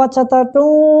चाहिँ के बच्छ त?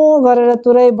 टुँ गरेर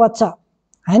तुरै बच्छ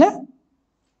हैन,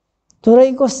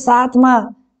 तुरैको साथमा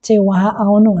चाहिँ उहाँ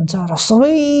आउनुहुन्छ र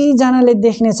सबैजनाले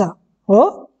देख्नेछ हो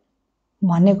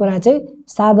भन्ने कुरा चाहिँ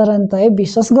साधारणतया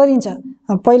विश्वास गरिन्छ।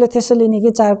 पहिलो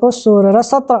थेसलोनिके 4:16 र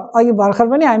 17 अघि भर्खर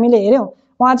पनि हामीले हेर्यौँ,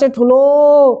 उहाँ चाहिँ ठुलो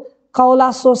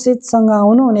कौला शोषितसँग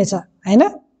आउनुहुनेछ हैन,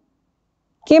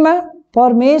 केमा?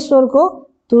 परमेश्वरको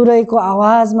तुरैको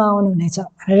आवाजमा आउनुहुनेछ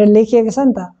भनेर लेखिएको छ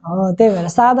नि त। हो, त्यही भएर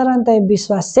साधारणतया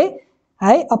विश्वास चाहिँ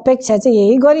है, अपेक्षा चाहिँ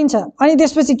यही गरिन्छ। अनि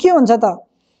त्यसपछि के हुन्छ त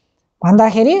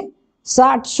भन्दाखेरि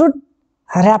साटसुट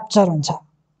र्याप्चर हुन्छ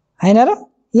हैन र?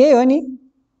 यही हो नि,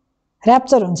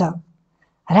 ऱ्याप्चर हुन्छ।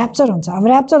 अब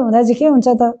ऱ्याप्चर हुँदा चाहिँ के हुन्छ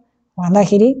त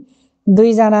भन्दाखेरि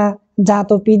दुईजना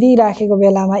जाँतो पिदिराखेको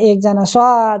बेलामा एकजना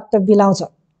स्वाट बिलाउँछ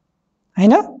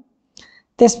हैन।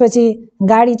 त्यसपछि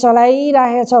गाडी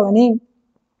चलाइराखेको छ भने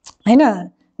हैन,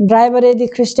 ड्राइभर यदि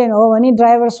क्रिस्चियन हो भने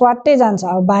ड्राइभर स्वाट्टै जान्छ।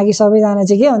 अब बाँकी सबैजना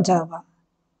चाहिँ के हुन्छ, अब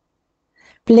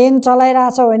प्लेन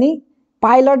चलाइरहेछ भने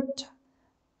पाइलट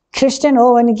क्रिस्चियन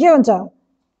हो भने के हुन्छ,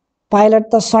 पाइलट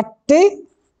त सट्टै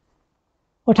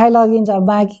उठाइ लगिन्छ।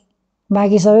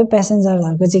 बाँकी सबै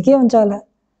प्यासेन्जरहरूको चाहिँ के हुन्छ होला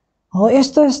हो।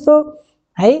 यस्तो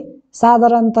है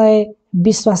साधारणतया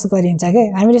विश्वास गरिन्छ के,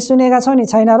 हामीले सुनेका छौँ नि,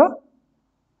 छैन र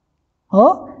हो।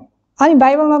 अनि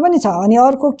बाइबलमा पनि छ। अनि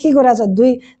अर्को के कुरा छ,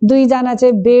 दुईजना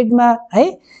चाहिँ बेडमा है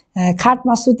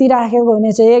खाटमा सुतिराखेको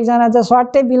हुने चाहिँ एकजना चाहिँ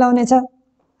स्वाट्टै बिलाउने छ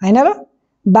हैन र।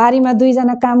 बारीमा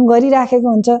दुईजना काम गरिराखेको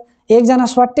हुन्छ, एकजना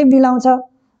स्वाट्टै बिलाउँछ।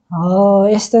 हो,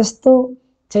 यस्तो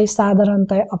चाहिँ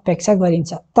साधारणतया अपेक्षा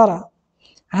गरिन्छ। तर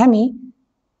हामी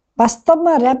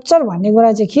वास्तवमा ऱ्याप्चर भन्ने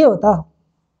कुरा चाहिँ के हो त,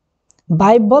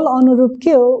 बाइबल अनुरूप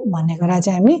के हो भन्ने कुरा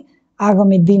चाहिँ हामी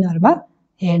आगामी दिनहरूमा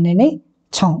हेर्ने नै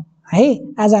छौँ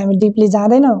है। आज हामी डिपली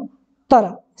जाँदैनौँ, तर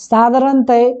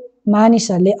साधारणतया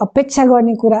मानिसहरूले अपेक्षा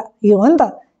गर्ने कुरा यो हो नि त।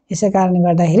 यसै कारणले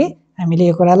गर्दाखेरि हामीले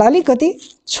यो कुरालाई अलिकति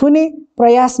छुने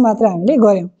प्रयास मात्र हामीले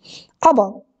गर्यौँ। अब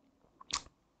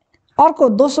अर्को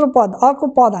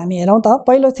पद हामी हेरौँ त।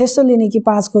 पहिलो थेसलोनिकी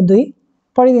 5:2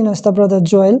 पढिदिनुहोस् त ब्रदर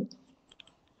जोएल।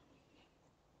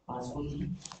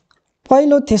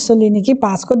 पहिलो थेसलोनिकी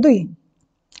 5:2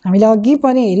 हामीले अघि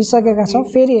पनि हेरिसकेका छौँ,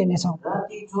 फेरि हेर्नेछौँ।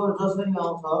 राति चोर जसरी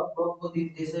आउँछ प्रभुको दिन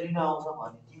त्यसरी नै आउँछ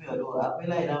भने तिमीहरू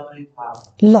आफैलाई राम्ररी थाहा छ।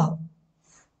 ल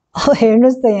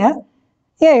हेर्नुहोस् त, यहाँ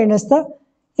हेर्नुहोस् त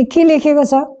के लेखेको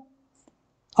छ।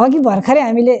 अघि भर्खरै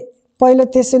हामीले पहिलो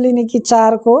थेसलोनिकी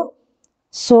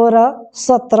 4:16,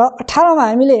 17, 18 मा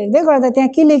हामीले हेर्दै गर्दा त्यहाँ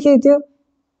के लेखेको थियो,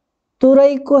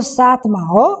 तुरैको साथमा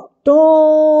हो टो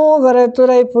गरेर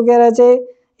तुरै फुकेर चाहिँ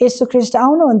येशू ख्रीष्ट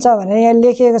आउनुहुन्छ भनेर यहाँ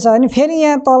लेखिएको छ। अनि फेरि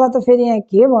यहाँ तल त फेरि यहाँ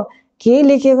के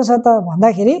लेखिएको छ त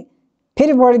भन्दाखेरि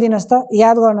फेरि पढिदिनुहोस् त,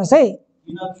 याद गर्नुहोस् है।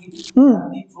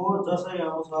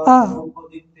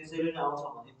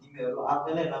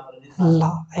 ल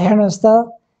हेर्नुहोस् त,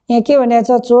 यहाँ के भनेको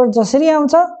छ, चोर जसरी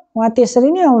आउँछ उहाँ त्यसरी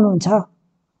नै आउनुहुन्छ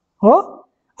हो।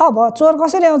 अब चोर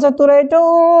कसरी आउँछ, तुरै टो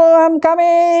आम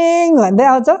कमिङ भन्दै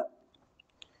आउँछ।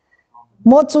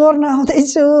 म चोर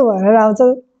नआउँदैछु भनेर आउँछ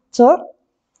चोर।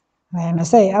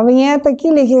 हेर्नुहोस् है, अब यहाँ त के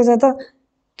लेखिएको छ त,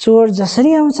 चोर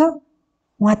जसरी आउँछ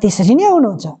उहाँ त्यसरी नै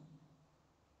आउनुहुन्छ।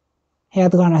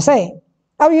 याद गर्नुहोस् है।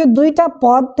 अब यो दुईटा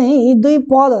पद नै, यी दुई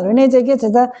पदहरू नै चाहिँ के छ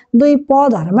त, दुई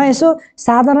पदहरूमा यसो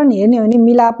साधारण हेर्ने हो भने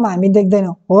मिलापमा हामी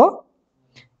देख्दैनौँ हो।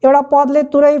 एउटा पदले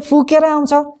तुरै फुकेर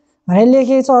आउँछ भनेर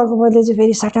लेखिएको छ, अर्को पदले चाहिँ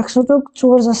फेरि सटक सुटुक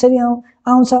चोर जसरी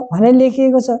आउँछ भनेर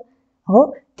लेखिएको छ हो।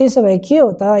 त्यसो भए के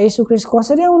हो त, येशू ख्रीष्ट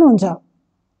कसरी आउनुहुन्छ,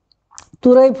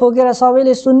 तुरै फुकेर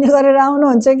सबैले सुन्ने गरेर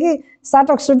आउनुहुन्छ कि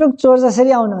साटक सुटुक चोर जसरी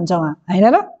आउनुहुन्छ उहाँ, हैन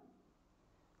र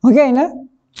हो कि हैन।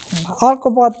 अर्को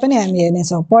पद पनि हामी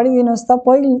हेर्नेछौँ, पढिदिनुहोस् त।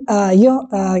 यो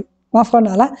माफ गर्नु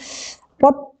होला,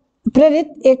 प्रेरित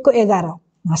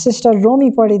 1:11 सिस्टर रोमी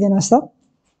पढिदिनुहोस् त।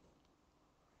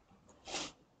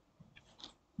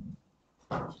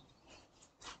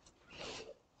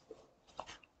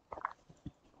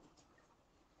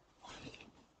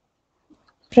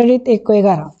 प्रेरित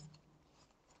 1:11।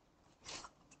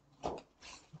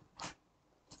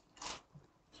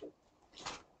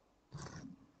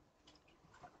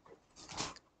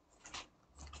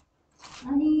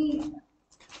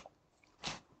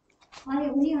 अनि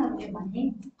उनीहरूले भने,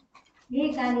 हे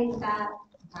गालीलका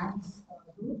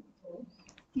मानिसहरू,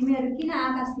 तिमीहरू किन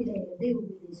आकाशतिर हेर्दै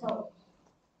उभिँदैछौ?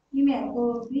 तिमीहरूको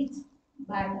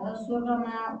बीचबाट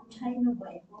स्वर्गमा उठाइनु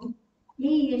भएको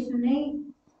यही येशू नै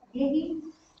यही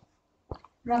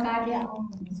प्रकारले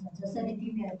आउनुहुनेछ जसरी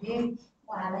तिमीहरूले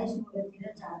उहाँलाई स्वर्गतिर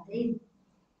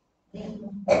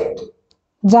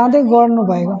जाँदै गर्नु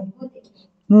भएको।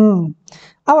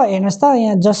 अब हेर्नुहोस् त,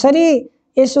 यहाँ जसरी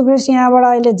येशू ख्रीष्ट यहाँबाट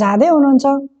अहिले जाँदै हुनुहुन्छ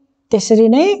त्यसरी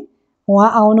नै उहाँ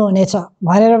आउनुहुनेछ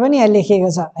भनेर पनि यहाँ लेखिएको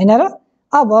छ हैन र।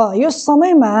 अब यो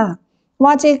समयमा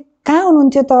उहाँ चाहिँ कहाँ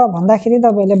हुनुहुन्थ्यो त भन्दाखेरि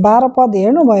तपाईँहरूले 12 पद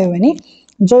हेर्नुभयो भने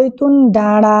जैतुन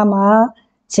डाँडामा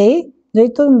चाहिँ,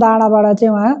 जैतुन डाँडाबाट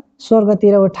चाहिँ उहाँ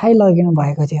स्वर्गतिर उठाइ लगिनु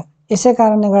भएको थियो। यसै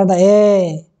कारणले गर्दा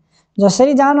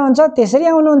जसरी जानुहुन्छ त्यसरी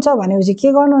आउनुहुन्छ भनेपछि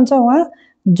के गर्नुहुन्छ, उहाँ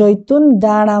जैतुन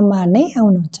डाँडामा नै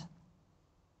आउनुहुन्छ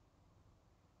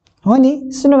हो नि।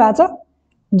 सुन्नु भएको छ,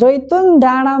 जैतुन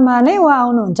डाँडामा नै उहाँ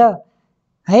आउनुहुन्छ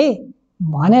है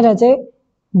भनेर चाहिँ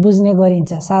बुझ्ने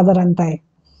गरिन्छ साधारणतया।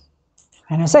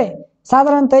 हेर्नुहोस् है,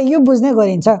 साधारणतया यो बुझ्ने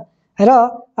गरिन्छ र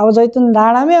अब जैतुन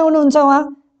डाँडामै आउनुहुन्छ उहाँ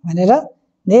भनेर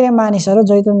धेरै मानिसहरू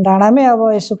जैतुन डाँडामै अब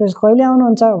येशू ख्रीष्ट कहिले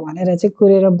आउनुहुन्छ भनेर चाहिँ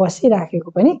कुरेर बसिराखेको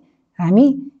पनि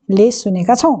हामीले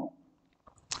सुनेका छौँ।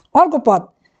 अर्को पद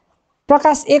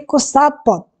प्रकाश 1 को 7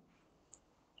 पद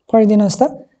पढिदिनुहोस् त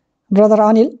ब्रदर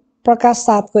अनिल। प्रकाश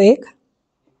 7 को 1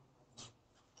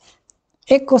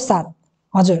 1 को 7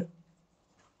 हजुर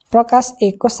प्रकाश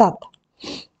 1 को 7।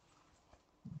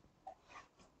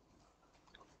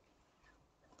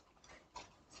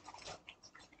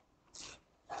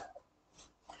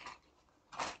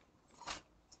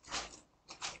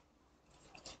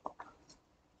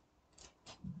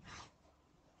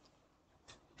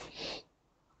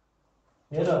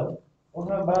 हेर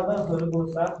उहाँ बादलहरूको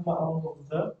साथमा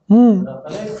आउनुहुन्छ र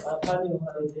हरेक आँखाले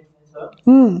उहाँलाई देख्नेछ,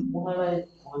 उहाँलाई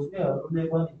खोज्नेहरूले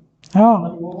पनि।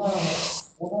 अनि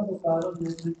उहाँको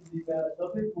कारणले पृथ्वीका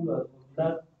सबै कुलहरूको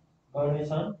विलाप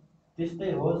गर्नेछन्।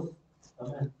 त्यस्तै होस्।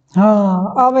 आमेन।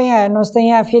 अब यहाँ हेर्नुहोस् त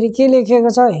यहाँ फेरि के लेखेको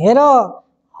छ, हेर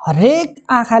हरेक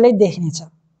आँखाले देख्नेछ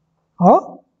हो।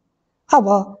 अब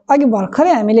अघि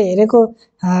भर्खरै हामीले हेरेको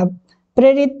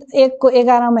प्रेरित 1 को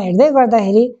 11 मा हेर्दै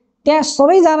गर्दाखेरि त्यहाँ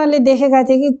सबैजनाले देखेका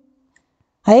थिए कि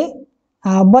है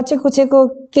बच्चे कुचेको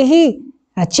केही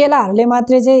चेलाहरूले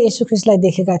मात्रै चाहिँ येशू ख्रीष्टलाई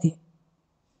देखेका थिए।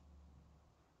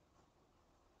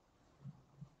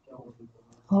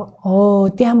 हो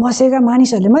त्यहाँ बसेका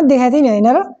मानिसहरूले मात्रै देखाएको थियो नि होइन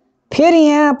र। फेरि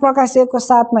यहाँ प्रकाश 1 को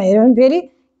 7 मा हेऱ्यो भने फेरि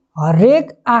हरेक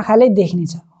आँखाले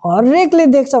देख्नेछ। हरेकले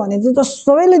देख्छ भने चाहिँ त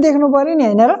सबैले देख्नु पर्यो नि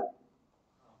होइन र।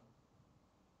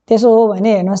 त्यसो हो भने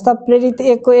हेर्नुहोस् त प्रेरित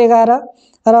 1 को 11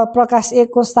 र प्रकाश 1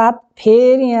 को 7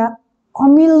 फेरि यहाँ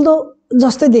अमिल्दो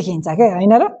जस्तै देखिन्छ क्या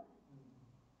होइन र।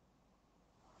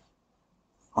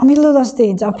 अमिल्दो जस्तो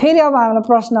देखिन्छ। फेरि अब हामीलाई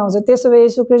प्रश्न आउँछ, त्यसो भए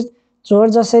येशू ख्रीष्ट चोर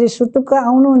जसरी सुटुक्क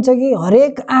आउनुहुन्छ कि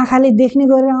हरेक आँखाले देख्ने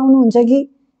गरेर आउनुहुन्छ कि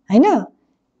होइन,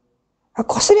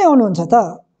 कसरी आउनुहुन्छ त,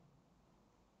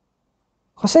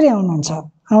 कसरी आउनुहुन्छ?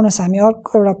 आउनुहोस् हामी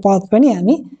अर्को एउटा पद पनि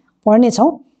हामी पढ्नेछौँ।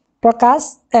 प्रकाश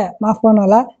माफ गर्नु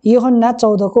होला यूहन्ना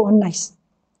 14 को 19।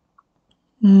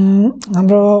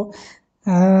 हाम्रो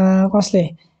कसले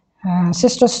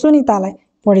सिस्टर सुनितालाई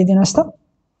पढिदिनुहोस् त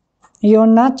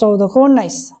यूहन्ना 14 को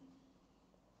 19।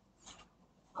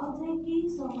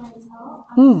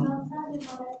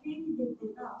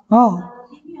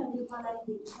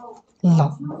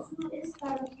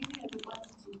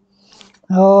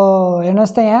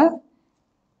 हेर्नुहोस् त यहाँ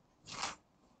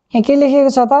के लेखेको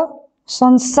छ त,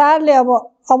 संसारले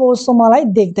अब उसो मलाई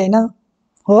देख्दैन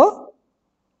हो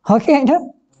कि होइन।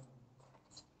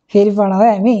 फेरि पढौँ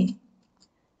है हामी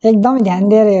एकदम ध्यान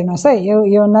दिएर हेर्नुहोस् है। यो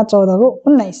यूहन्ना 14 को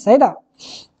 19 है त।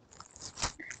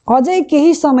 अझै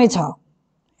केही समय छ,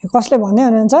 कसले भन्दै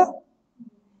हुनुहुन्छ?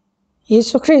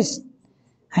 येशू ख्रीष्ट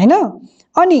होइन।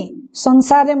 अनि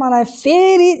संसारले मलाई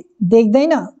फेरि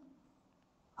देख्दैन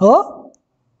हो।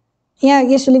 यहाँ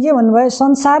येशूले के भन्नुभयो?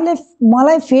 संसारले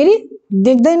मलाई फेरि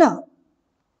देख्दैन।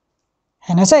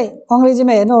 हेर्नुहोस् है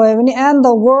अङ्ग्रेजीमा हेर्नुभयो भने and the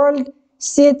world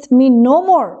Seth me know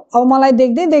more. अब मलाई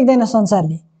देख्दैन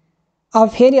संसारले। अब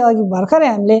फेरि अघि भर्खरै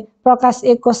हामीले प्रकाश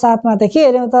 1 को 7 मा त के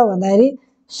हेऱ्यौँ त भन्दाखेरि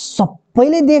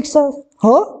सबैले देख्छ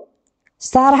हो,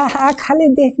 सारा आँखाले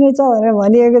देख्नेछ भनेर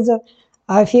भनिएको छ।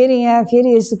 अब फेरि यहाँ फेरि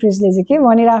येशू ख्रीष्टले चाहिँ के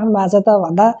भनिराख्नु भएको छ त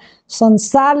भन्दा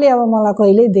संसारले अब मलाई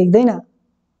कहिल्यै देख्दैन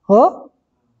हो।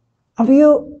 अब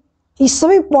यी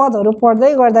सबै पदहरू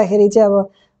पढ्दै गर्दाखेरि चाहिँ अब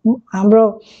हाम्रो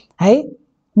है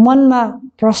मनमा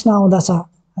प्रश्न आउँदछ,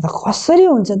 कसरी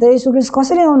हुन्छ त येशू ख्रीष्ट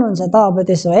कसरी आउनुहुन्छ त? अब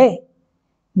त्यसो भए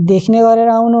देख्ने गरेर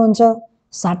आउनुहुन्छ,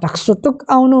 साटक सुटुक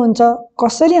आउनुहुन्छ,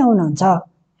 कसरी आउनुहुन्छ?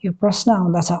 यो प्रश्न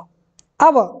आउँदछ।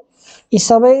 अब यी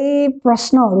सबै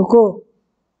प्रश्नहरूको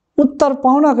उत्तर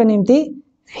पाउनको निम्ति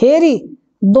फेरि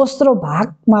दोस्रो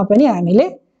भागमा पनि हामीले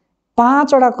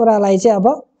 5वटा कुरालाई चाहिँ अब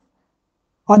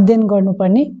अध्ययन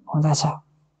गर्नुपर्ने हुँदछ।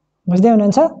 बुझ्दै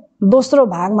हुनुहुन्छ? दोस्रो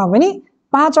भागमा पनि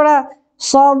 5वटा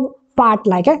सब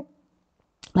पार्टलाई क्या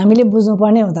हामीले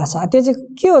बुझ्नुपर्ने हुँदछ। त्यो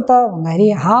चाहिँ के हो त भन्दाखेरि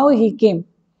हाउ ही केम।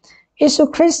 येशू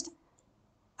ख्रीष्ट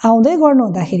आउँदै गर्नु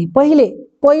हुँदाखेरि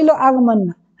पहिलो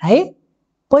आगमनमा है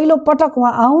पहिलो पटक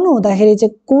उहाँ आउनु हुँदाखेरि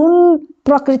चाहिँ कुन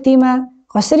प्रकृतिमा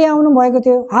कसरी आउनु भएको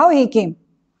थियो? How he came,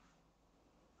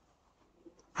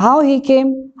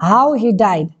 how he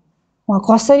died. उहाँ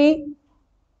कसरी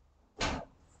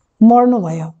मर्नु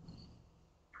भयो?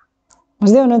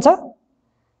 बुझ्दै हुनुहुन्छ?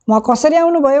 उहाँ कसरी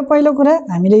आउनुभयो पहिलो कुरा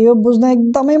हामीले यो बुझ्न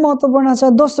एकदमै महत्त्वपूर्ण छ।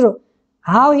 दोस्रो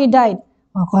हाउ ही डाइड,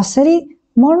 उहाँ कसरी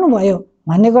मर्नुभयो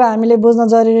भन्ने कुरा हामीले बुझ्न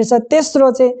जरुरी छ।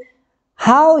 तेस्रो चाहिँ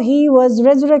हाउ ही वाज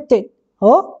रेजुरेक्टेड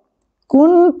हो,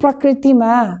 कुन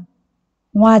प्रकृतिमा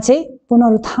उहाँ चाहिँ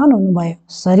पुनरुत्थान हुनुभयो,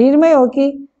 शरीरमै हो कि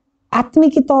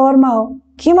आत्मिक तवरमा हो,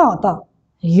 केमा हो त?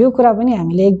 यो कुरा पनि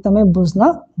हामीले एकदमै बुझ्न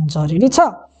जरुरी छ।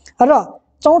 र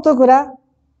चौथो कुरा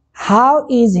हाउ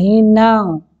इज ही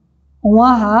नाउ,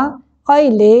 उहाँ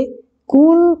अहिले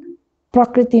कुन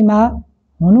प्रकृतिमा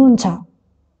हुनुहुन्छ,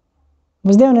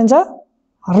 बुझ्दै हुनुहुन्छ।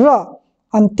 र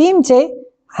अन्तिम चाहिँ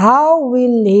how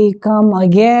will he come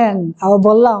again, अब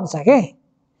बल्ल आउँछ के,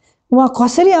 उहाँ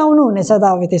कसरी आउनुहुनेछ त,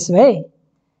 अब त्यसो भए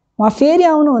उहाँ फेरि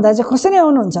आउनुहुँदा चाहिँ कसरी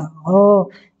आउनुहुन्छ हो,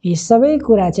 यी सबै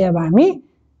कुरा चाहिँ अब हामी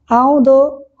आउँदो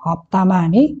हप्तामा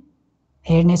हामी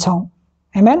हेर्नेछौँ।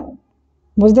 आमेन,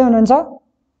 बुझ्दै हुनुहुन्छ।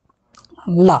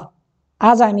 ल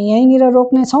आज हामी यहीँनिर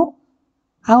रोक्नेछौँ,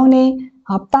 आउने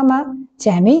हप्तामा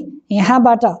चाहिँ हामी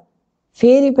यहाँबाट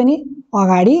फेरि पनि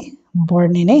अगाडि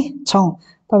बढ्ने नै छौँ।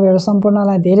 तपाईँहरू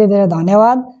सम्पूर्णलाई धेरै धेरै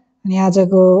धन्यवाद। अनि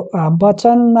आजको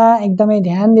वचनमा एकदमै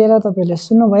ध्यान दिएर तपाईँहरूले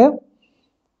सुन्नुभयो।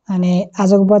 अनि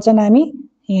आजको वचन हामी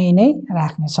यहीँ नै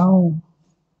राख्नेछौँ।